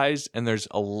advertised, and there's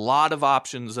a lot of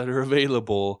options that are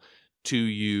available to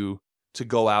you to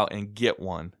go out and get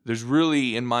one. There's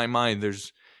really, in my mind,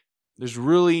 there's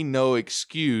really no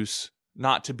excuse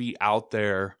not to be out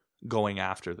there going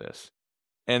after this.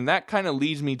 And that kind of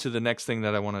leads me to the next thing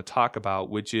that I want to talk about,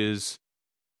 which is,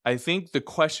 I think the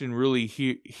question really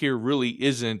here really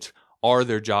isn't, are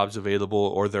there jobs available,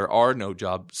 or there are no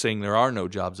jobs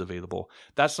available.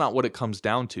 That's not what it comes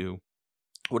down to.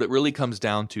 What it really comes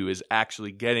down to is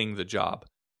actually getting the job,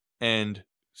 and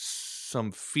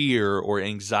some fear or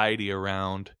anxiety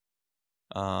around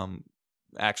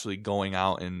actually going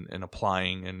out and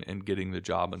applying and getting the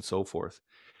job and so forth.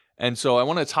 And so I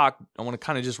want to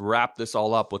kind of just wrap this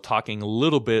all up with talking a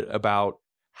little bit about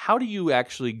how do you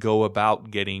actually go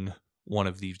about getting one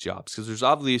of these jobs? Because there's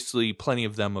obviously plenty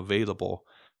of them available,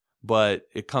 but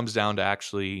it comes down to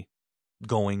actually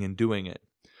going and doing it.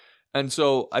 And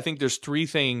so I think there's three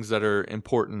things that are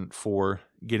important for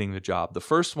getting the job. The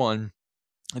first one,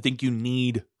 I think you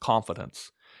need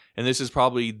confidence. And this is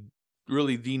probably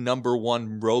really the number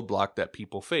one roadblock that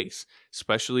people face,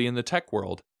 especially in the tech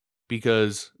world,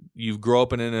 because you grow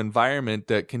up in an environment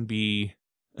that can be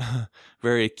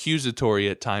very accusatory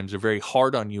at times, or very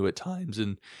hard on you at times.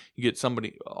 And you get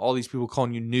all these people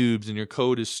calling you noobs and your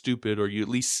code is stupid, or you at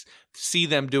least see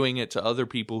them doing it to other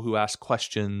people who ask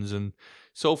questions and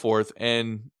so forth.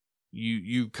 And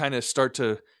you kind of start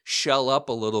to shell up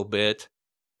a little bit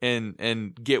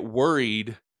and get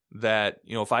worried that,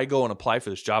 if I go and apply for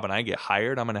this job and I get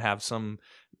hired, I'm going to have some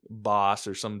boss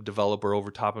or some developer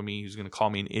over top of me who's going to call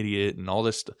me an idiot and all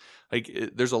this stuff.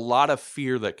 There's a lot of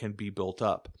fear that can be built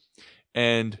up.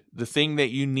 And the thing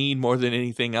that you need more than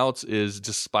anything else is,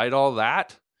 despite all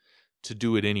that, to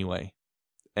do it anyway.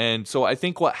 And so I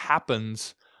think what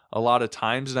happens a lot of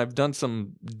times, and I've done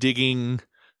some digging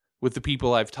with the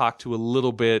people I've talked to a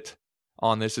little bit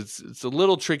on this. It's a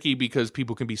little tricky because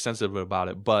people can be sensitive about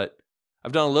it, but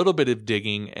I've done a little bit of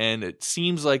digging, and it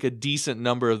seems like a decent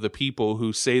number of the people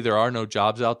who say there are no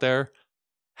jobs out there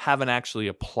haven't actually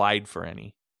applied for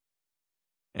any.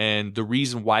 And the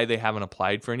reason why they haven't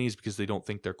applied for any is because they don't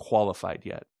think they're qualified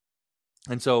yet.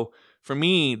 And so for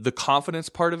me, the confidence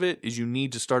part of it is you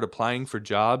need to start applying for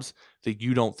jobs that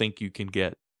you don't think you can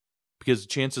get. Because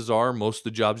chances are most of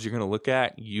the jobs you're going to look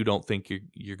at, you don't think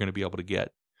you're going to be able to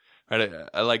get. Right?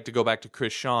 I like to go back to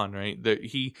Chris Sean, right?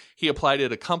 He applied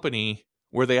at a company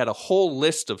where they had a whole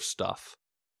list of stuff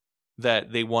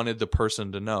that they wanted the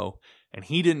person to know, and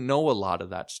he didn't know a lot of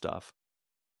that stuff.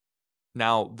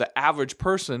 Now, the average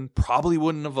person probably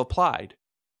wouldn't have applied,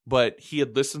 but he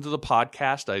had listened to the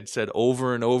podcast. I'd said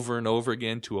over and over and over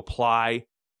again to apply,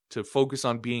 to focus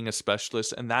on being a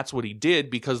specialist, and that's what he did,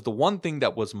 because the one thing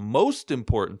that was most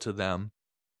important to them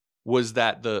was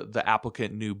that the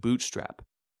applicant knew Bootstrap,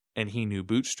 and he knew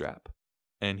Bootstrap,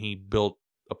 and he built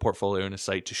a portfolio and a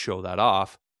site to show that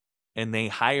off, and they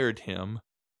hired him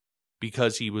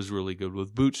because he was really good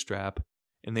with Bootstrap,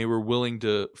 and they were willing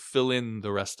to fill in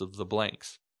the rest of the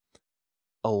blanks.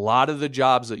 A lot of the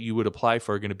jobs that you would apply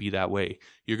for are going to be that way.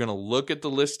 You're going to look at the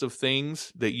list of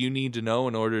things that you need to know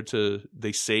in order to,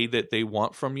 they say that they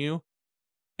want from you,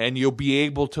 and you'll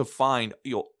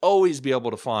always be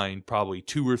able to find probably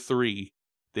 2 or 3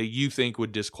 that you think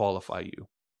would disqualify you.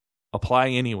 Apply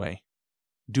anyway.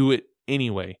 Do it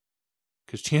anyway.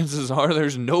 Because chances are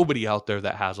there's nobody out there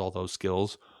that has all those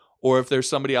skills. Or if there's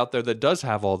somebody out there that does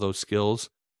have all those skills,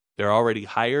 they're already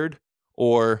hired,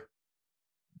 or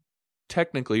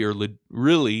technically or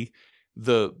really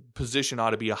the position ought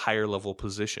to be a higher level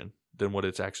position than what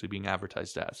it's actually being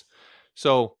advertised as.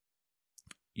 So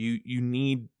you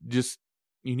need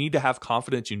to have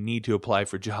confidence. You need to apply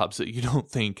for jobs that you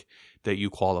don't think that you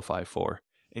qualify for,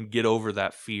 and get over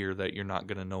that fear that you're not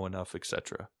going to know enough,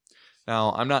 etc.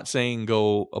 Now, I'm not saying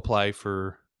go apply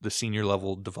for the senior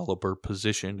level developer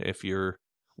position if you're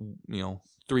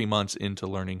 3 months into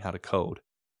learning how to code.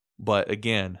 But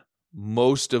again,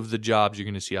 most of the jobs you're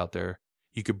going to see out there,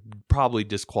 you could probably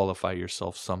disqualify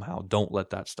yourself somehow. Don't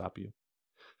let that stop you.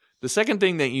 The second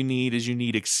thing that you need is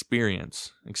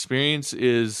experience. Experience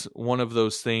is one of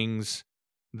those things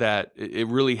that it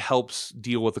really helps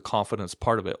deal with the confidence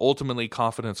part of it. Ultimately,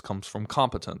 confidence comes from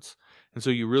competence. And so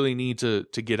you really need to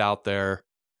get out there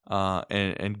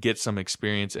and get some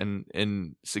experience.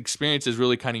 And experience is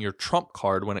really kind of your trump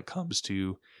card when it comes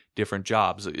to different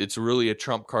jobs. It's really a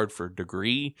trump card for a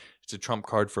degree. It's a trump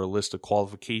card for a list of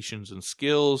qualifications and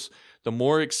skills. The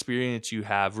more experience you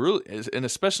have, really, and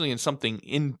especially in something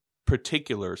in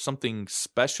particular, something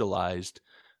specialized,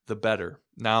 the better.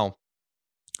 Now,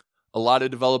 a lot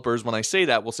of developers, when I say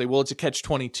that, will say, well, it's a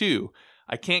catch-22.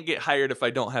 I can't get hired if I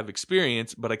don't have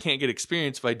experience, but I can't get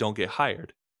experience if I don't get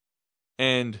hired.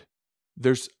 And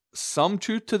there's some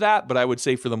truth to that, but I would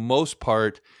say for the most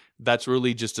part, that's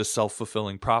really just a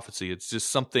self-fulfilling prophecy. It's just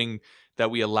something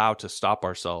that we allow to stop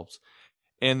ourselves.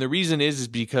 And the reason is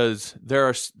because there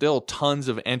are still tons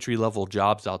of entry-level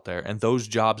jobs out there, and those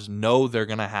jobs know they're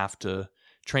going to have to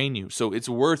train you. So it's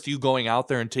worth you going out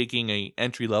there and taking a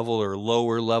entry-level or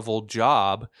lower-level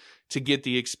job to get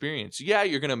the experience. Yeah,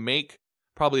 you're going to make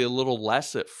probably a little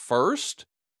less at first,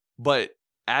 but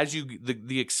as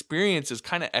the experience is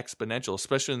kind of exponential,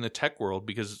 especially in the tech world,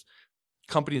 because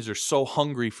companies are so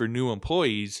hungry for new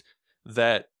employees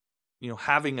that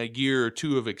having a year or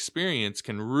 2 of experience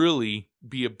can really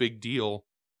be a big deal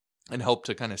and help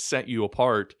to kind of set you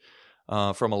apart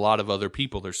from a lot of other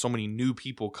people. There's so many new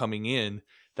people coming in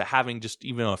that having just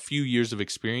even a few years of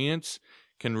experience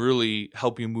can really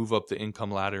help you move up the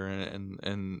income ladder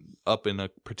and up in a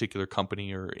particular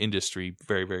company or industry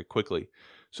very, very quickly.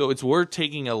 So it's worth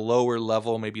taking a lower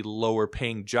level, maybe lower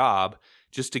paying job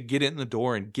just to get in the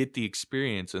door and get the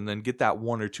experience, and then get that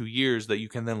 1 or 2 years that you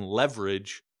can then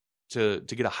leverage to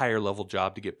get a higher level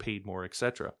job to get paid more,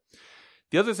 etc.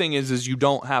 The other thing is you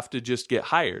don't have to just get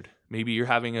hired. Maybe you're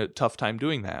having a tough time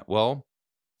doing that. Well,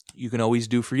 you can always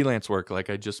do freelance work, like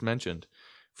I just mentioned.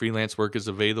 Freelance work is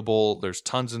available. There's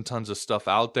tons and tons of stuff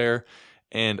out there.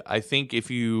 And I think if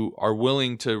you are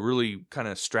willing to really kind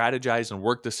of strategize and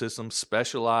work the system,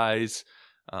 specialize,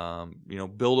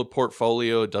 build a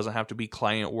portfolio, it doesn't have to be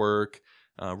client work,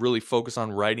 really focus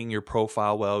on writing your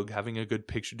profile well, having a good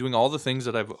picture, doing all the things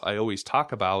that I always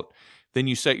talk about, then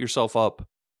you set yourself up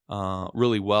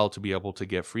really well to be able to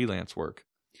get freelance work.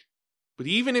 But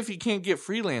even if you can't get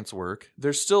freelance work,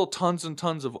 there's still tons and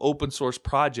tons of open source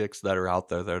projects that are out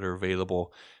there that are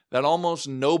available that almost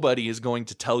nobody is going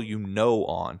to tell you no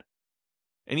on.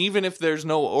 And even if there's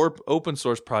no open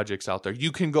source projects out there,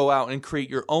 you can go out and create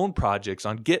your own projects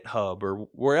on GitHub or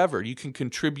wherever. You can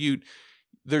contribute.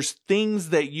 There's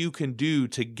things that you can do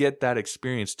to get that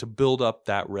experience, to build up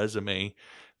that resume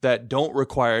that don't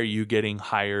require you getting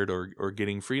hired or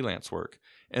getting freelance work.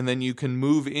 And then you can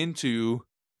move into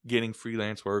getting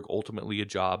freelance work, ultimately a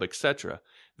job, etc.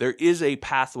 There is a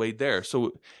pathway there.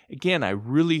 So again, I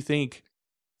really think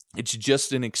it's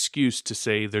just an excuse to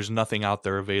say there's nothing out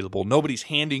there available. Nobody's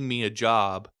handing me a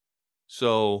job,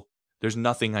 so there's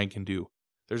nothing I can do.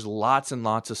 There's lots and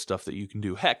lots of stuff that you can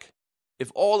do. Heck,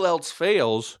 if all else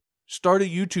fails, start a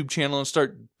YouTube channel and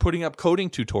start putting up coding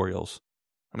tutorials.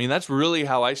 I mean, that's really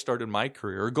how I started my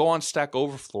career. Or go on Stack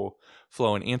Overflow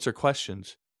and answer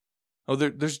questions. Oh,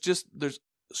 there's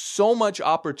so much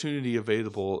opportunity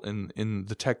available in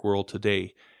the tech world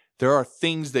today. There are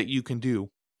things that you can do.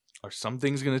 Are some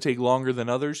things going to take longer than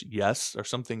others? Yes. Are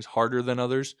some things harder than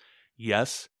others?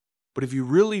 Yes. But if you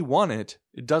really want it,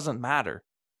 it doesn't matter.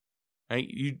 Right?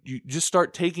 You just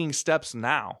start taking steps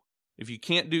now. If you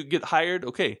can't get hired,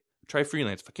 okay, try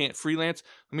freelance. If I can't freelance,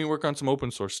 let me work on some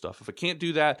open source stuff. If I can't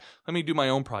do that, let me do my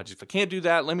own project. If I can't do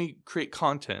that, let me create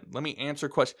content. Let me answer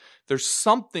questions. There's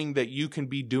something that you can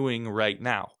be doing right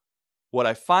now. What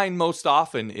I find most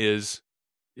often is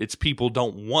it's people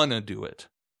don't want to do it.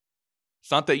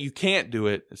 It's not that you can't do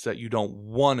it, it's that you don't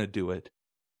want to do it.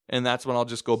 And that's when I'll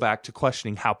just go back to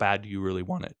questioning, how bad do you really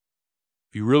want it?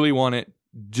 If you really want it,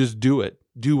 just do it.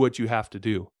 Do what you have to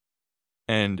do.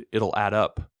 And it'll add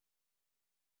up.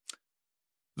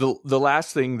 The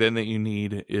last thing then that you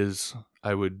need is,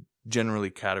 I would generally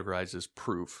categorize as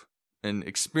proof. And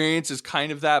experience is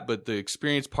kind of that, but the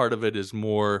experience part of it is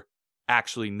more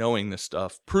actually knowing this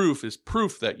stuff. Proof is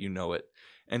proof that you know it.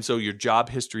 And so your job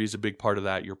history is a big part of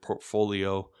that, your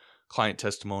portfolio, client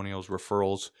testimonials,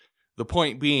 referrals. The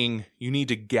point being, you need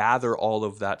to gather all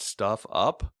of that stuff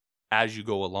up as you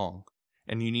go along.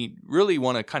 And you really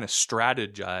want to kind of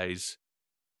strategize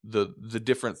the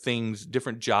different things,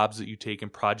 different jobs that you take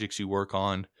and projects you work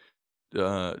on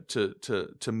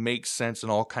to make sense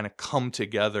and all kind of come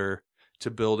together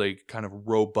to build a kind of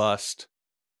robust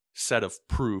set of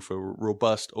proof, a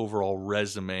robust overall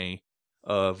resume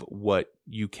of what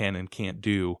you can and can't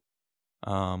do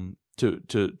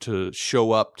to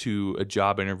show up to a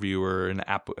job interview and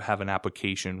have an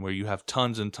application where you have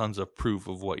tons and tons of proof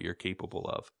of what you're capable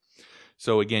of.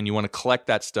 So again, you want to collect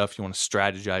that stuff. You want to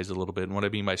strategize a little bit. And what I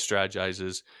mean by strategize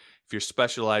is, if you're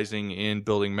specializing in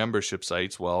building membership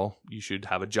sites, well, you should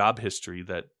have a job history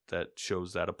that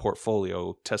shows that, a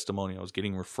portfolio, testimonials,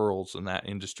 getting referrals in that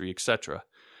industry, etc.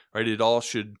 Right? It all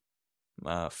should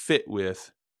fit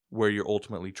with where you're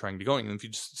ultimately trying to go. And if you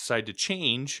just decide to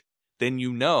change, then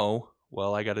you know,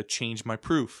 well, I got to change my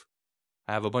proof.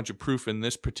 I have a bunch of proof in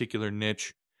this particular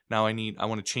niche. Now I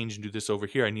want to change and do this over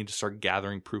here. I need to start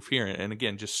gathering proof here. And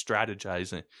again, just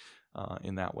strategize it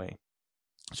in that way.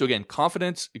 So again,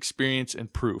 confidence, experience,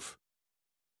 and proof.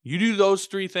 You do those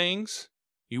three things,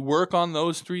 you work on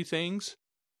those three things,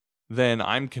 then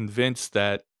I'm convinced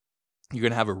that you're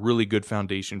going to have a really good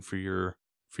foundation for your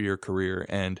career,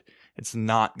 and it's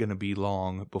not going to be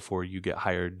long before you get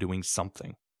hired doing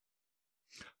something.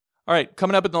 All right,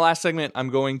 coming up in the last segment, I'm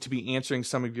going to be answering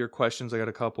some of your questions. I got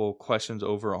a couple questions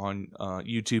over on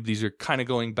YouTube. These are kind of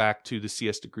going back to the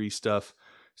CS degree stuff,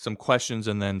 some questions,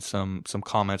 and then some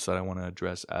comments that I want to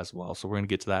address as well. So we're going to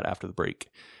get to that after the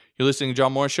break. You're listening to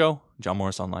John Morris Show,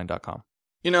 johnmorrisonline.com.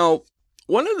 You know,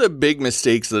 one of the big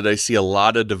mistakes that I see a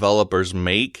lot of developers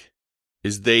make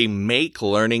is they make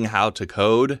learning how to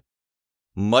code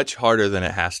much harder than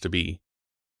it has to be.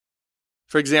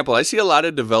 For example, I see a lot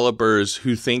of developers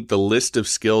who think the list of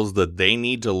skills that they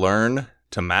need to learn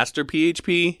to master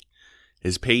PHP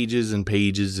is pages and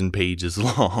pages and pages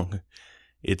long.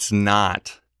 It's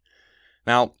not.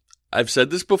 Now, I've said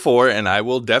this before, and I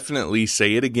will definitely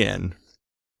say it again,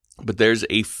 but there's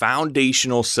a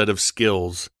foundational set of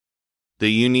skills that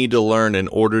you need to learn in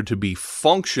order to be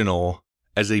functional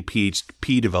as a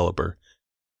PHP developer,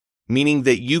 meaning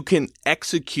that you can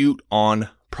execute on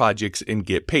projects and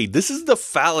get paid. This is the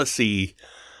fallacy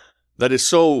that is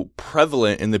so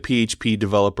prevalent in the PHP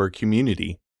developer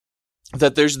community,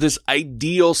 that there's this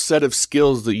ideal set of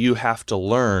skills that you have to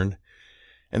learn,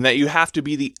 and that you have to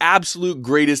be the absolute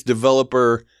greatest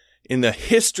developer in the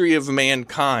history of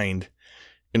mankind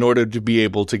in order to be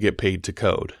able to get paid to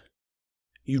code.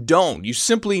 You don't. You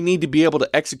simply need to be able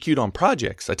to execute on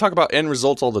projects. I talk about end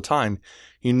results all the time.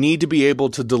 You need to be able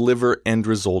to deliver end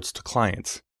results to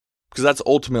clients, because that's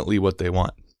ultimately what they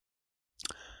want.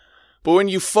 But when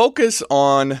you focus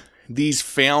on these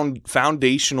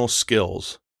foundational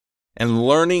skills and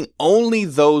learning only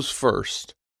those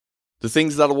first, the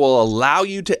things that will allow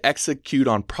you to execute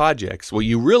on projects, what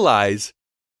you realize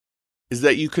is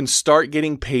that you can start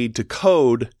getting paid to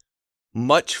code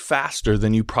much faster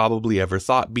than you probably ever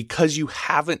thought, because you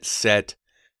haven't set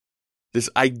this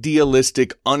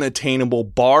idealistic, unattainable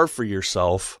bar for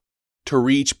yourself to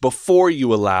reach before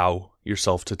you allow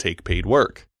yourself to take paid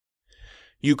work.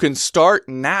 You can start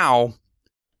now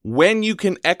when you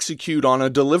can execute on a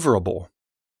deliverable,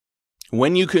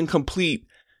 when you can complete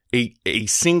a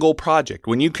single project,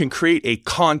 when you can create a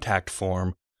contact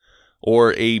form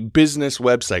or a business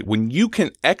website. When you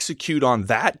can execute on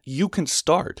that, you can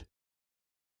start.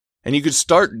 And you can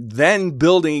start then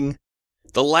building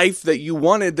the life that you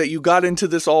wanted, that you got into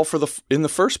this all in the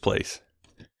first place.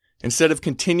 Instead of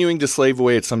continuing to slave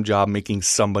away at some job making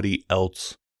somebody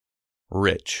else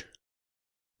rich.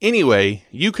 Anyway,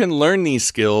 you can learn these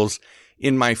skills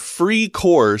in my free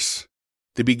course,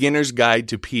 The Beginner's Guide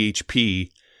to PHP,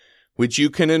 which you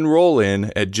can enroll in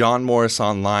at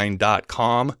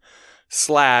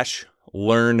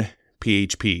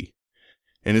johnmorrisonline.com/learnphp.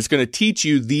 And it's going to teach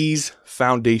you these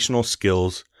foundational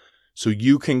skills so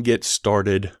you can get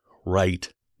started right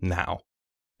now.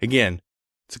 Again,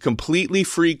 it's a completely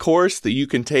free course that you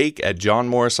can take at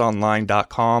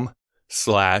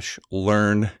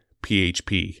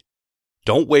johnmorrisonline.com/learnphp.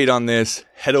 Don't wait on this.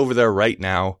 Head over there right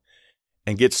now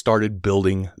and get started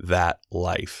building that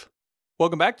life.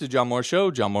 Welcome back to John Morris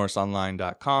Show,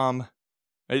 johnmorrisonline.com.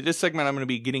 This segment, I'm going to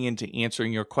be getting into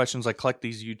answering your questions. I collect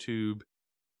these YouTube,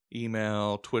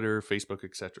 email, Twitter, Facebook,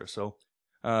 etc. So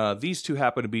these two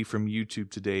happen to be from YouTube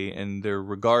today, and they're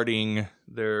regarding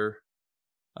their,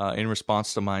 in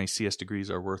response to my CS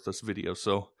degrees are worthless video.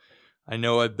 So I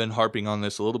know I've been harping on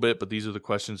this a little bit, but these are the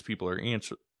questions people are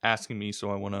asking me,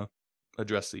 so I want to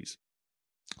address these.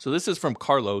 So this is from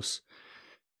Carlos.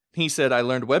 He said, I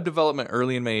learned web development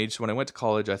early in my age. When I went to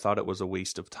college, I thought it was a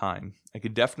waste of time. I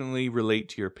could definitely relate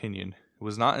to your opinion. It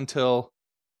was not until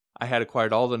I had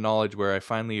acquired all the knowledge where I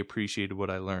finally appreciated what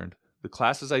I learned. The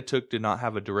classes I took did not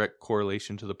have a direct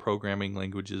correlation to the programming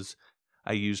languages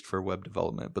I used for web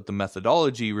development, but the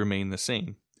methodology remained the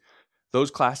same.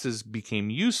 Those classes became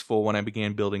useful when I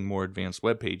began building more advanced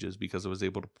web pages because I was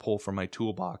able to pull from my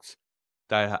toolbox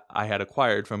that I had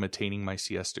acquired from attaining my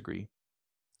CS degree.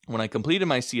 When I completed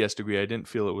my CS degree, I didn't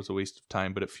feel it was a waste of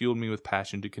time, but it fueled me with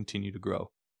passion to continue to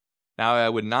grow. Now, I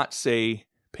would not say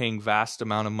paying vast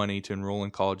amount of money to enroll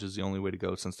in college is the only way to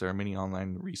go, since there are many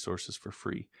online resources for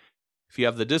free. If you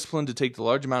have the discipline to take the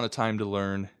large amount of time to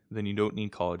learn, then you don't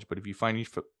need college. But if you find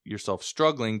yourself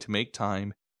struggling to make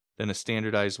time, then a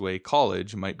standardized way,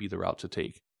 college, might be the route to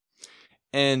take.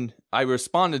 And I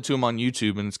responded to him on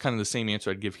YouTube, and it's kind of the same answer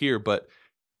I'd give here, but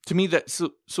to me,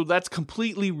 so that's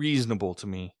completely reasonable to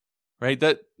me, right?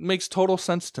 That makes total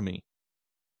sense to me.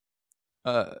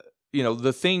 So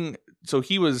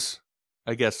he was,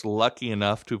 I guess, lucky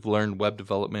enough to have learned web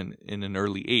development in an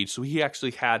early age. So he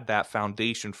actually had that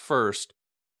foundation first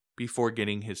before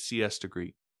getting his CS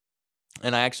degree.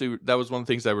 And that was one of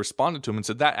the things I responded to him and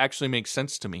said, that actually makes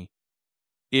sense to me.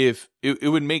 If it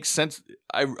would make sense,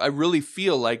 I really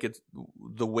feel like it's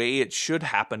the way it should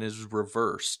happen is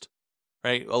reversed.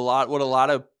 Right? What a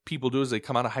lot of people do is they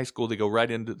come out of high school, they go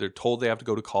right into, they're told they have to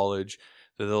go to college,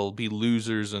 that they'll be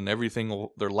losers and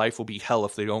their life will be hell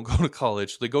if they don't go to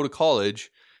college. So they go to college,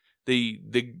 they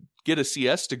get a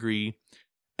CS degree,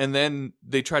 and then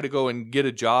they try to go and get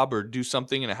a job or do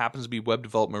something, and it happens to be web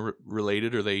development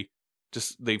related, or they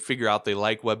figure out they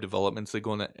like web development, so they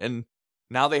go in that, and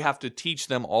now they have to teach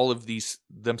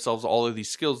themselves all of these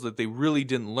skills that they really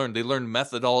didn't learn. They learned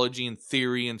methodology and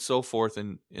theory and so forth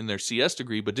in their CS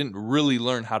degree, but didn't really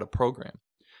learn how to program.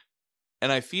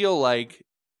 And I feel like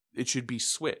it should be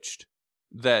switched,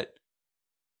 that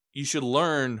you should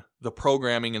learn the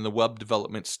programming and the web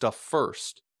development stuff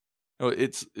first.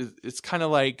 It's kind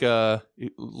of like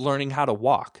learning how to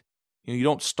walk. You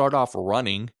don't start off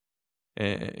running.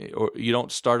 Or you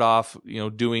don't start off,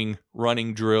 doing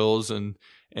running drills and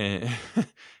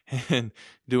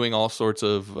doing all sorts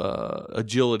of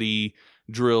agility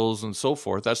drills and so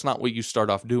forth. That's not what you start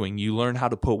off doing. You learn how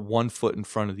to put one foot in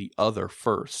front of the other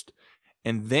first.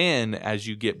 And then as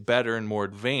you get better and more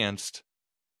advanced,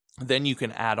 then you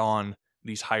can add on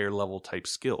these higher level type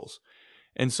skills.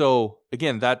 And so,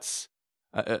 again, that's,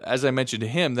 as I mentioned to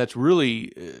him, that's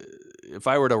really, if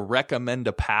I were to recommend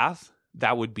a path,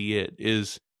 that would be it,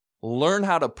 is learn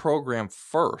how to program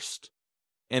first.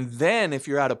 And then if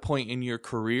you're at a point in your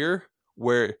career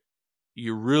where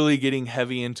you're really getting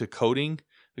heavy into coding,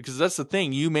 because that's the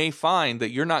thing, you may find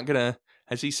that you're not going to,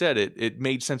 as he said, it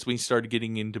made sense when he started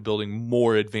getting into building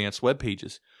more advanced web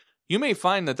pages. You may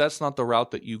find that that's not the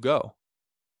route that you go.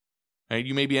 Right?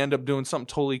 You maybe end up doing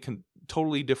something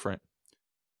totally different.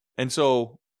 And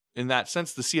so in that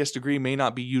sense, the CS degree may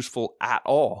not be useful at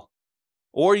all.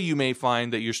 Or you may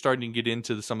find that you're starting to get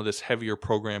into some of this heavier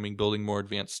programming, building more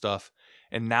advanced stuff,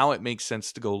 and now it makes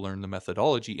sense to go learn the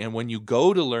methodology. And when you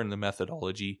go to learn the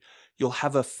methodology, you'll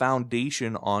have a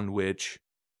foundation on which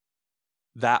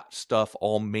that stuff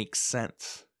all makes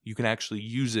sense. You can actually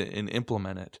use it and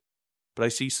implement it. But I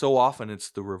see so often it's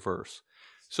the reverse.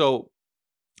 So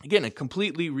again, it's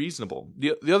completely reasonable.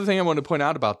 The other thing I want to point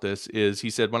out about this is he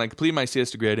said, when I completed my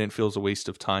CS degree, I didn't feel it was a waste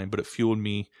of time, but it fueled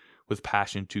me with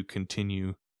passion to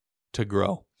continue to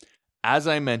grow. As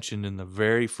I mentioned in the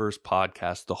very first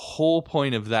podcast, the whole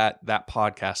point of that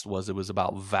podcast was it was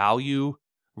about value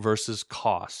versus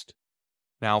cost.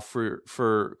 Now,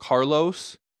 for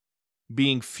Carlos,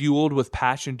 being fueled with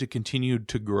passion to continue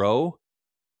to grow,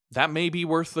 that may be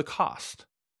worth the cost.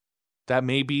 That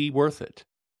may be worth it.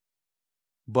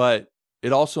 But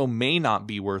it also may not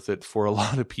be worth it for a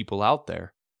lot of people out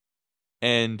there.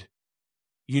 And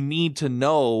you need to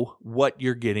know what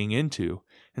you're getting into.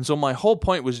 And so my whole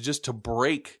point was just to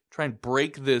try and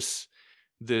break this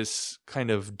kind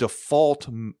of default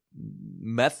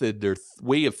method or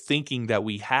way of thinking that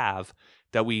we have,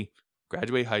 that we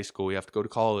graduate high school, we have to go to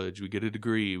college, we get a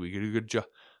degree, we get a good job.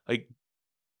 Like,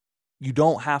 you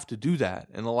don't have to do that.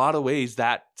 In a lot of ways,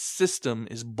 that system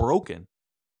is broken.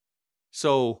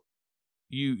 So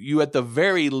you at the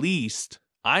very least,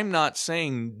 I'm not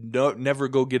saying never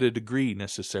go get a degree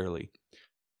necessarily.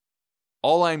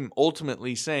 All I'm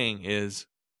ultimately saying is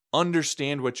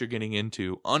understand what you're getting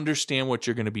into, understand what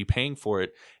you're going to be paying for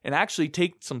it, and actually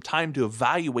take some time to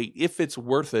evaluate if it's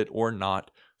worth it or not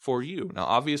for you. Now,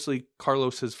 obviously,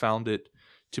 Carlos has found it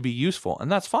to be useful,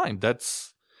 and that's fine.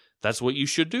 That's what you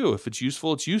should do. If it's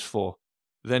useful,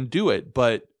 then do it.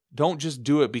 But don't just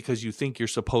do it because you think you're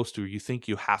supposed to, or you think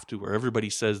you have to, or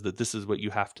everybody says that this is what you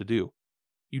have to do.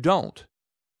 You don't.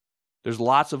 There's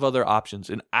lots of other options.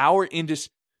 In our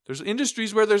industry, there's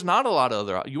industries where there's not a lot of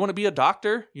other. You want to be a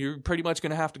doctor? You're pretty much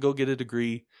going to have to go get a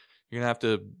degree. You're going to have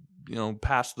to,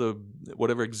 pass the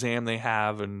whatever exam they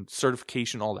have and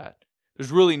certification, all that.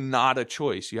 There's really not a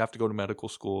choice. You have to go to medical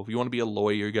school. If you want to be a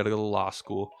lawyer, you got to go to law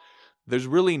school. There's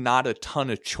really not a ton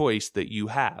of choice that you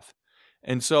have.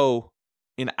 And so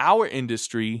in our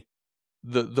industry,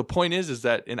 the point is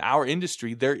that in our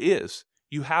industry,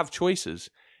 you have choices.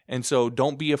 And so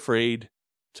don't be afraid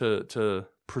to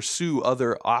pursue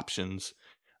other options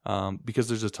because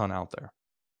there's a ton out there.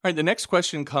 All right, the next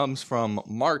question comes from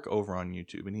Mark over on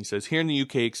YouTube, and he says, here in the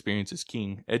UK, experience is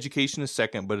king. Education is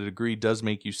second, but a degree does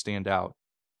make you stand out.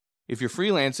 If you're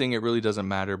freelancing, it really doesn't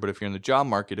matter, but if you're in the job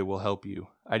market, it will help you.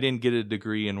 I didn't get a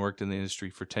degree and worked in the industry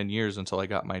for 10 years until I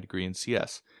got my degree in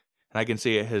CS, and I can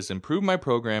say it has improved my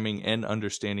programming and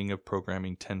understanding of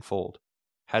programming tenfold.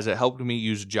 Has it helped me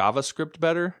use JavaScript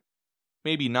better?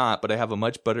 Maybe not, but I have a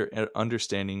much better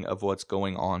understanding of what's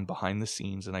going on behind the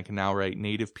scenes, and I can now write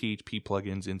native PHP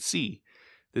plugins in C.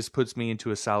 This puts me into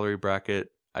a salary bracket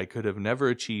I could have never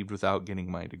achieved without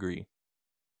getting my degree.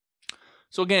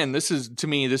 So again, this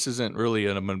isn't really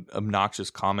an obnoxious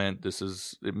comment.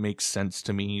 It makes sense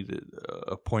to me,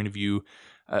 a point of view.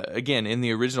 Again, in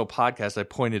the original podcast, I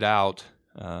pointed out,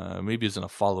 maybe it's in a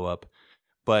follow-up,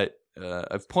 but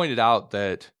I've pointed out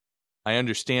that I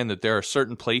understand that there are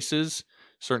certain places,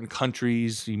 certain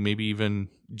countries, maybe even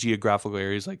geographical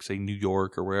areas like, say, New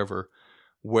York or wherever,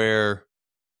 where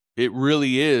it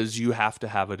really is you have to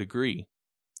have a degree.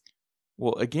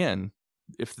 Well, again,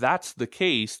 if that's the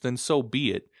case, then so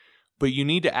be it. But you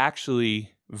need to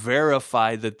actually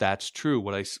verify that that's true.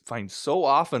 What I find so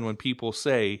often when people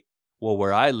say, well,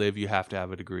 where I live, you have to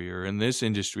have a degree, or in this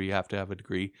industry, you have to have a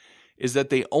degree, is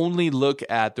that they only look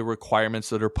at the requirements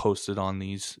that are posted on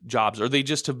these jobs, or they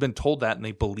just have been told that and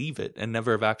they believe it and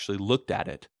never have actually looked at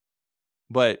it.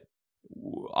 But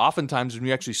oftentimes when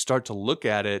you actually start to look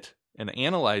at it and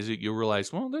analyze it, you'll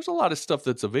realize, well, there's a lot of stuff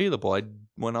that's available. I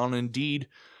went on Indeed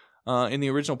in the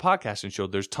original podcast and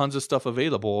showed there's tons of stuff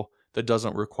available that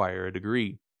doesn't require a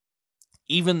degree.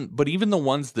 But even the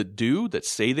ones that do, that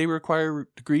say they require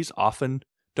degrees, often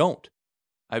don't.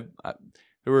 There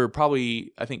were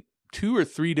probably, I think, 2 or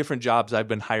 3 different jobs I've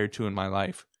been hired to in my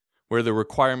life where the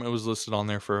requirement was listed on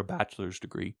there for a bachelor's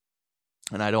degree.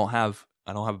 And I don't have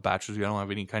a bachelor's degree, I don't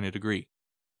have any kind of degree.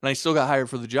 And I still got hired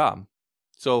for the job.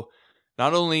 So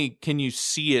not only can you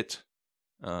see it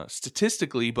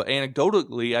statistically, but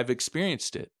anecdotally, I've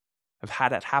experienced it. I've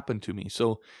had it happen to me.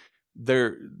 So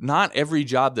not every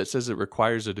job that says it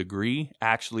requires a degree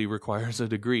actually requires a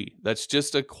degree. That's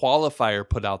just a qualifier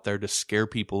put out there to scare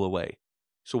people away.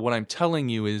 So what I'm telling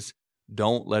you is,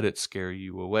 don't let it scare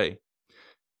you away.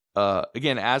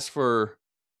 Again, as for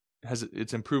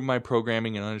it's improved my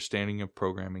programming and understanding of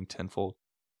programming tenfold.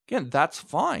 Again, that's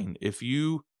fine. If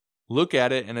you look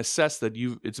at it and assess that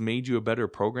it's made you a better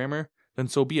programmer, then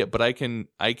so be it. But I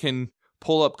can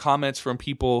pull up comments from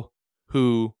people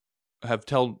who have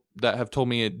told that have told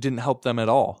me it didn't help them at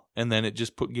all, and then it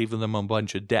just gave them a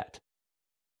bunch of debt.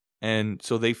 And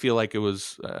so they feel like it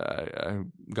was, I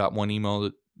got one email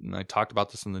that, and I talked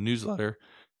about this in the newsletter,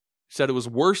 said it was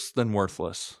worse than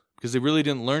worthless because they really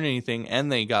didn't learn anything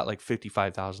and they got like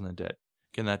 $55,000 in debt.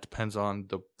 Again, that depends on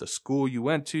the school you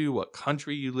went to, what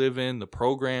country you live in, the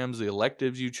programs, the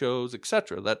electives you chose,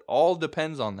 etc. That all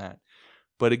depends on that.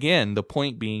 But again, the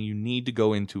point being you need to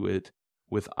go into it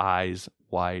with eyes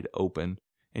wide open,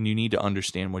 and you need to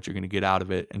understand what you're going to get out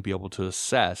of it and be able to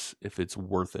assess if it's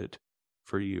worth it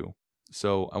for you.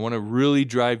 So I want to really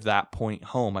drive that point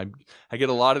home. I get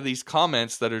a lot of these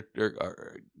comments that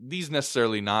are these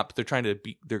necessarily not, but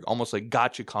they're almost like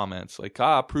gotcha comments, like,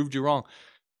 proved you wrong.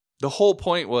 The whole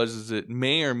point is it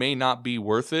may or may not be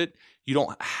worth it. You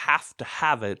don't have to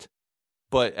have it.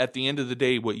 But at the end of the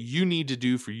day, what you need to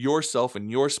do for yourself and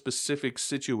your specific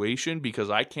situation, because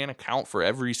I can't account for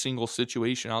every single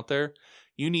situation out there,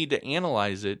 you need to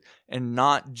analyze it and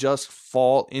not just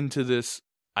fall into this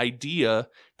idea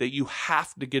that you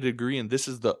have to get a degree and this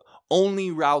is the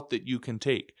only route that you can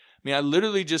take. I mean, I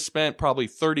literally just spent probably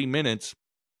 30 minutes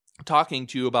talking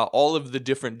to you about all of the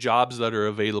different jobs that are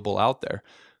available out there.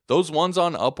 Those ones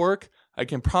on Upwork, I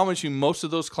can promise you most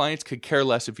of those clients could care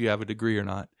less if you have a degree or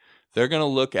not. They're going to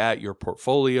look at your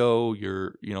portfolio,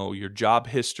 your job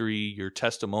history, your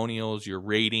testimonials, your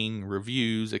rating,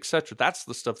 reviews, etc. That's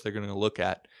the stuff they're going to look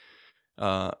at.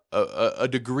 A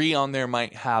degree on there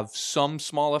might have some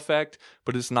small effect,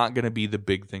 but it's not going to be the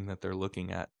big thing that they're looking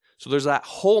at. So there's that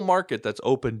whole market that's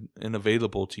open and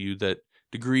available to you that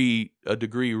a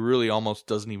degree really almost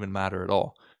doesn't even matter at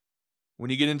all. When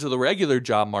you get into the regular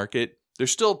job market,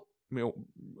 there's still,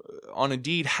 on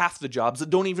Indeed, half the jobs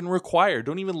that don't even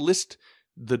list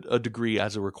a degree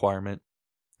as a requirement.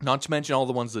 Not to mention all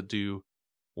the ones that do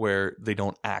where they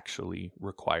don't actually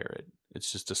require it.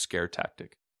 It's just a scare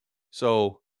tactic.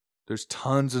 So there's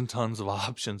tons and tons of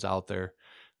options out there.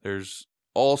 There's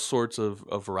all sorts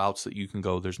of routes that you can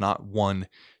go. There's not one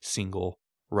single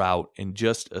route, and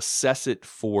just assess it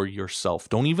for yourself.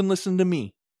 Don't even listen to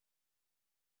me.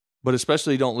 But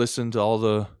especially don't listen to all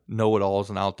the know-it-alls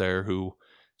out there who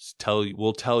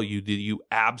will tell you that you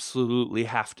absolutely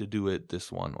have to do it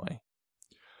this one way.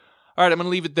 All right, I'm going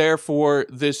to leave it there for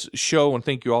this show, and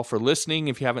thank you all for listening.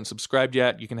 If you haven't subscribed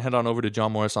yet, you can head on over to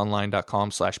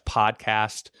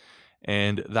johnmorrisonline.com/podcast,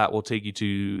 and that will take you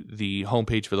to the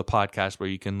homepage for the podcast where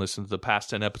you can listen to the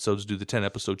past 10 episodes, do the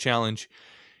 10-episode challenge.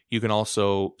 You can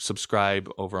also subscribe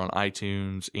over on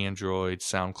iTunes, Android,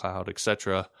 SoundCloud,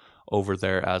 etc. over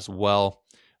there as well.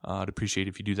 I'd appreciate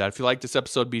if you do that. If you like this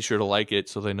episode, be sure to like it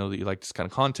so they know that you like this kind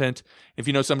of content. If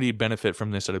you know somebody who'd benefit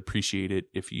from this, I'd appreciate it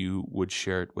if you would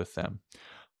share it with them.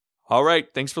 All right.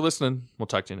 Thanks for listening. We'll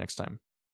talk to you next time.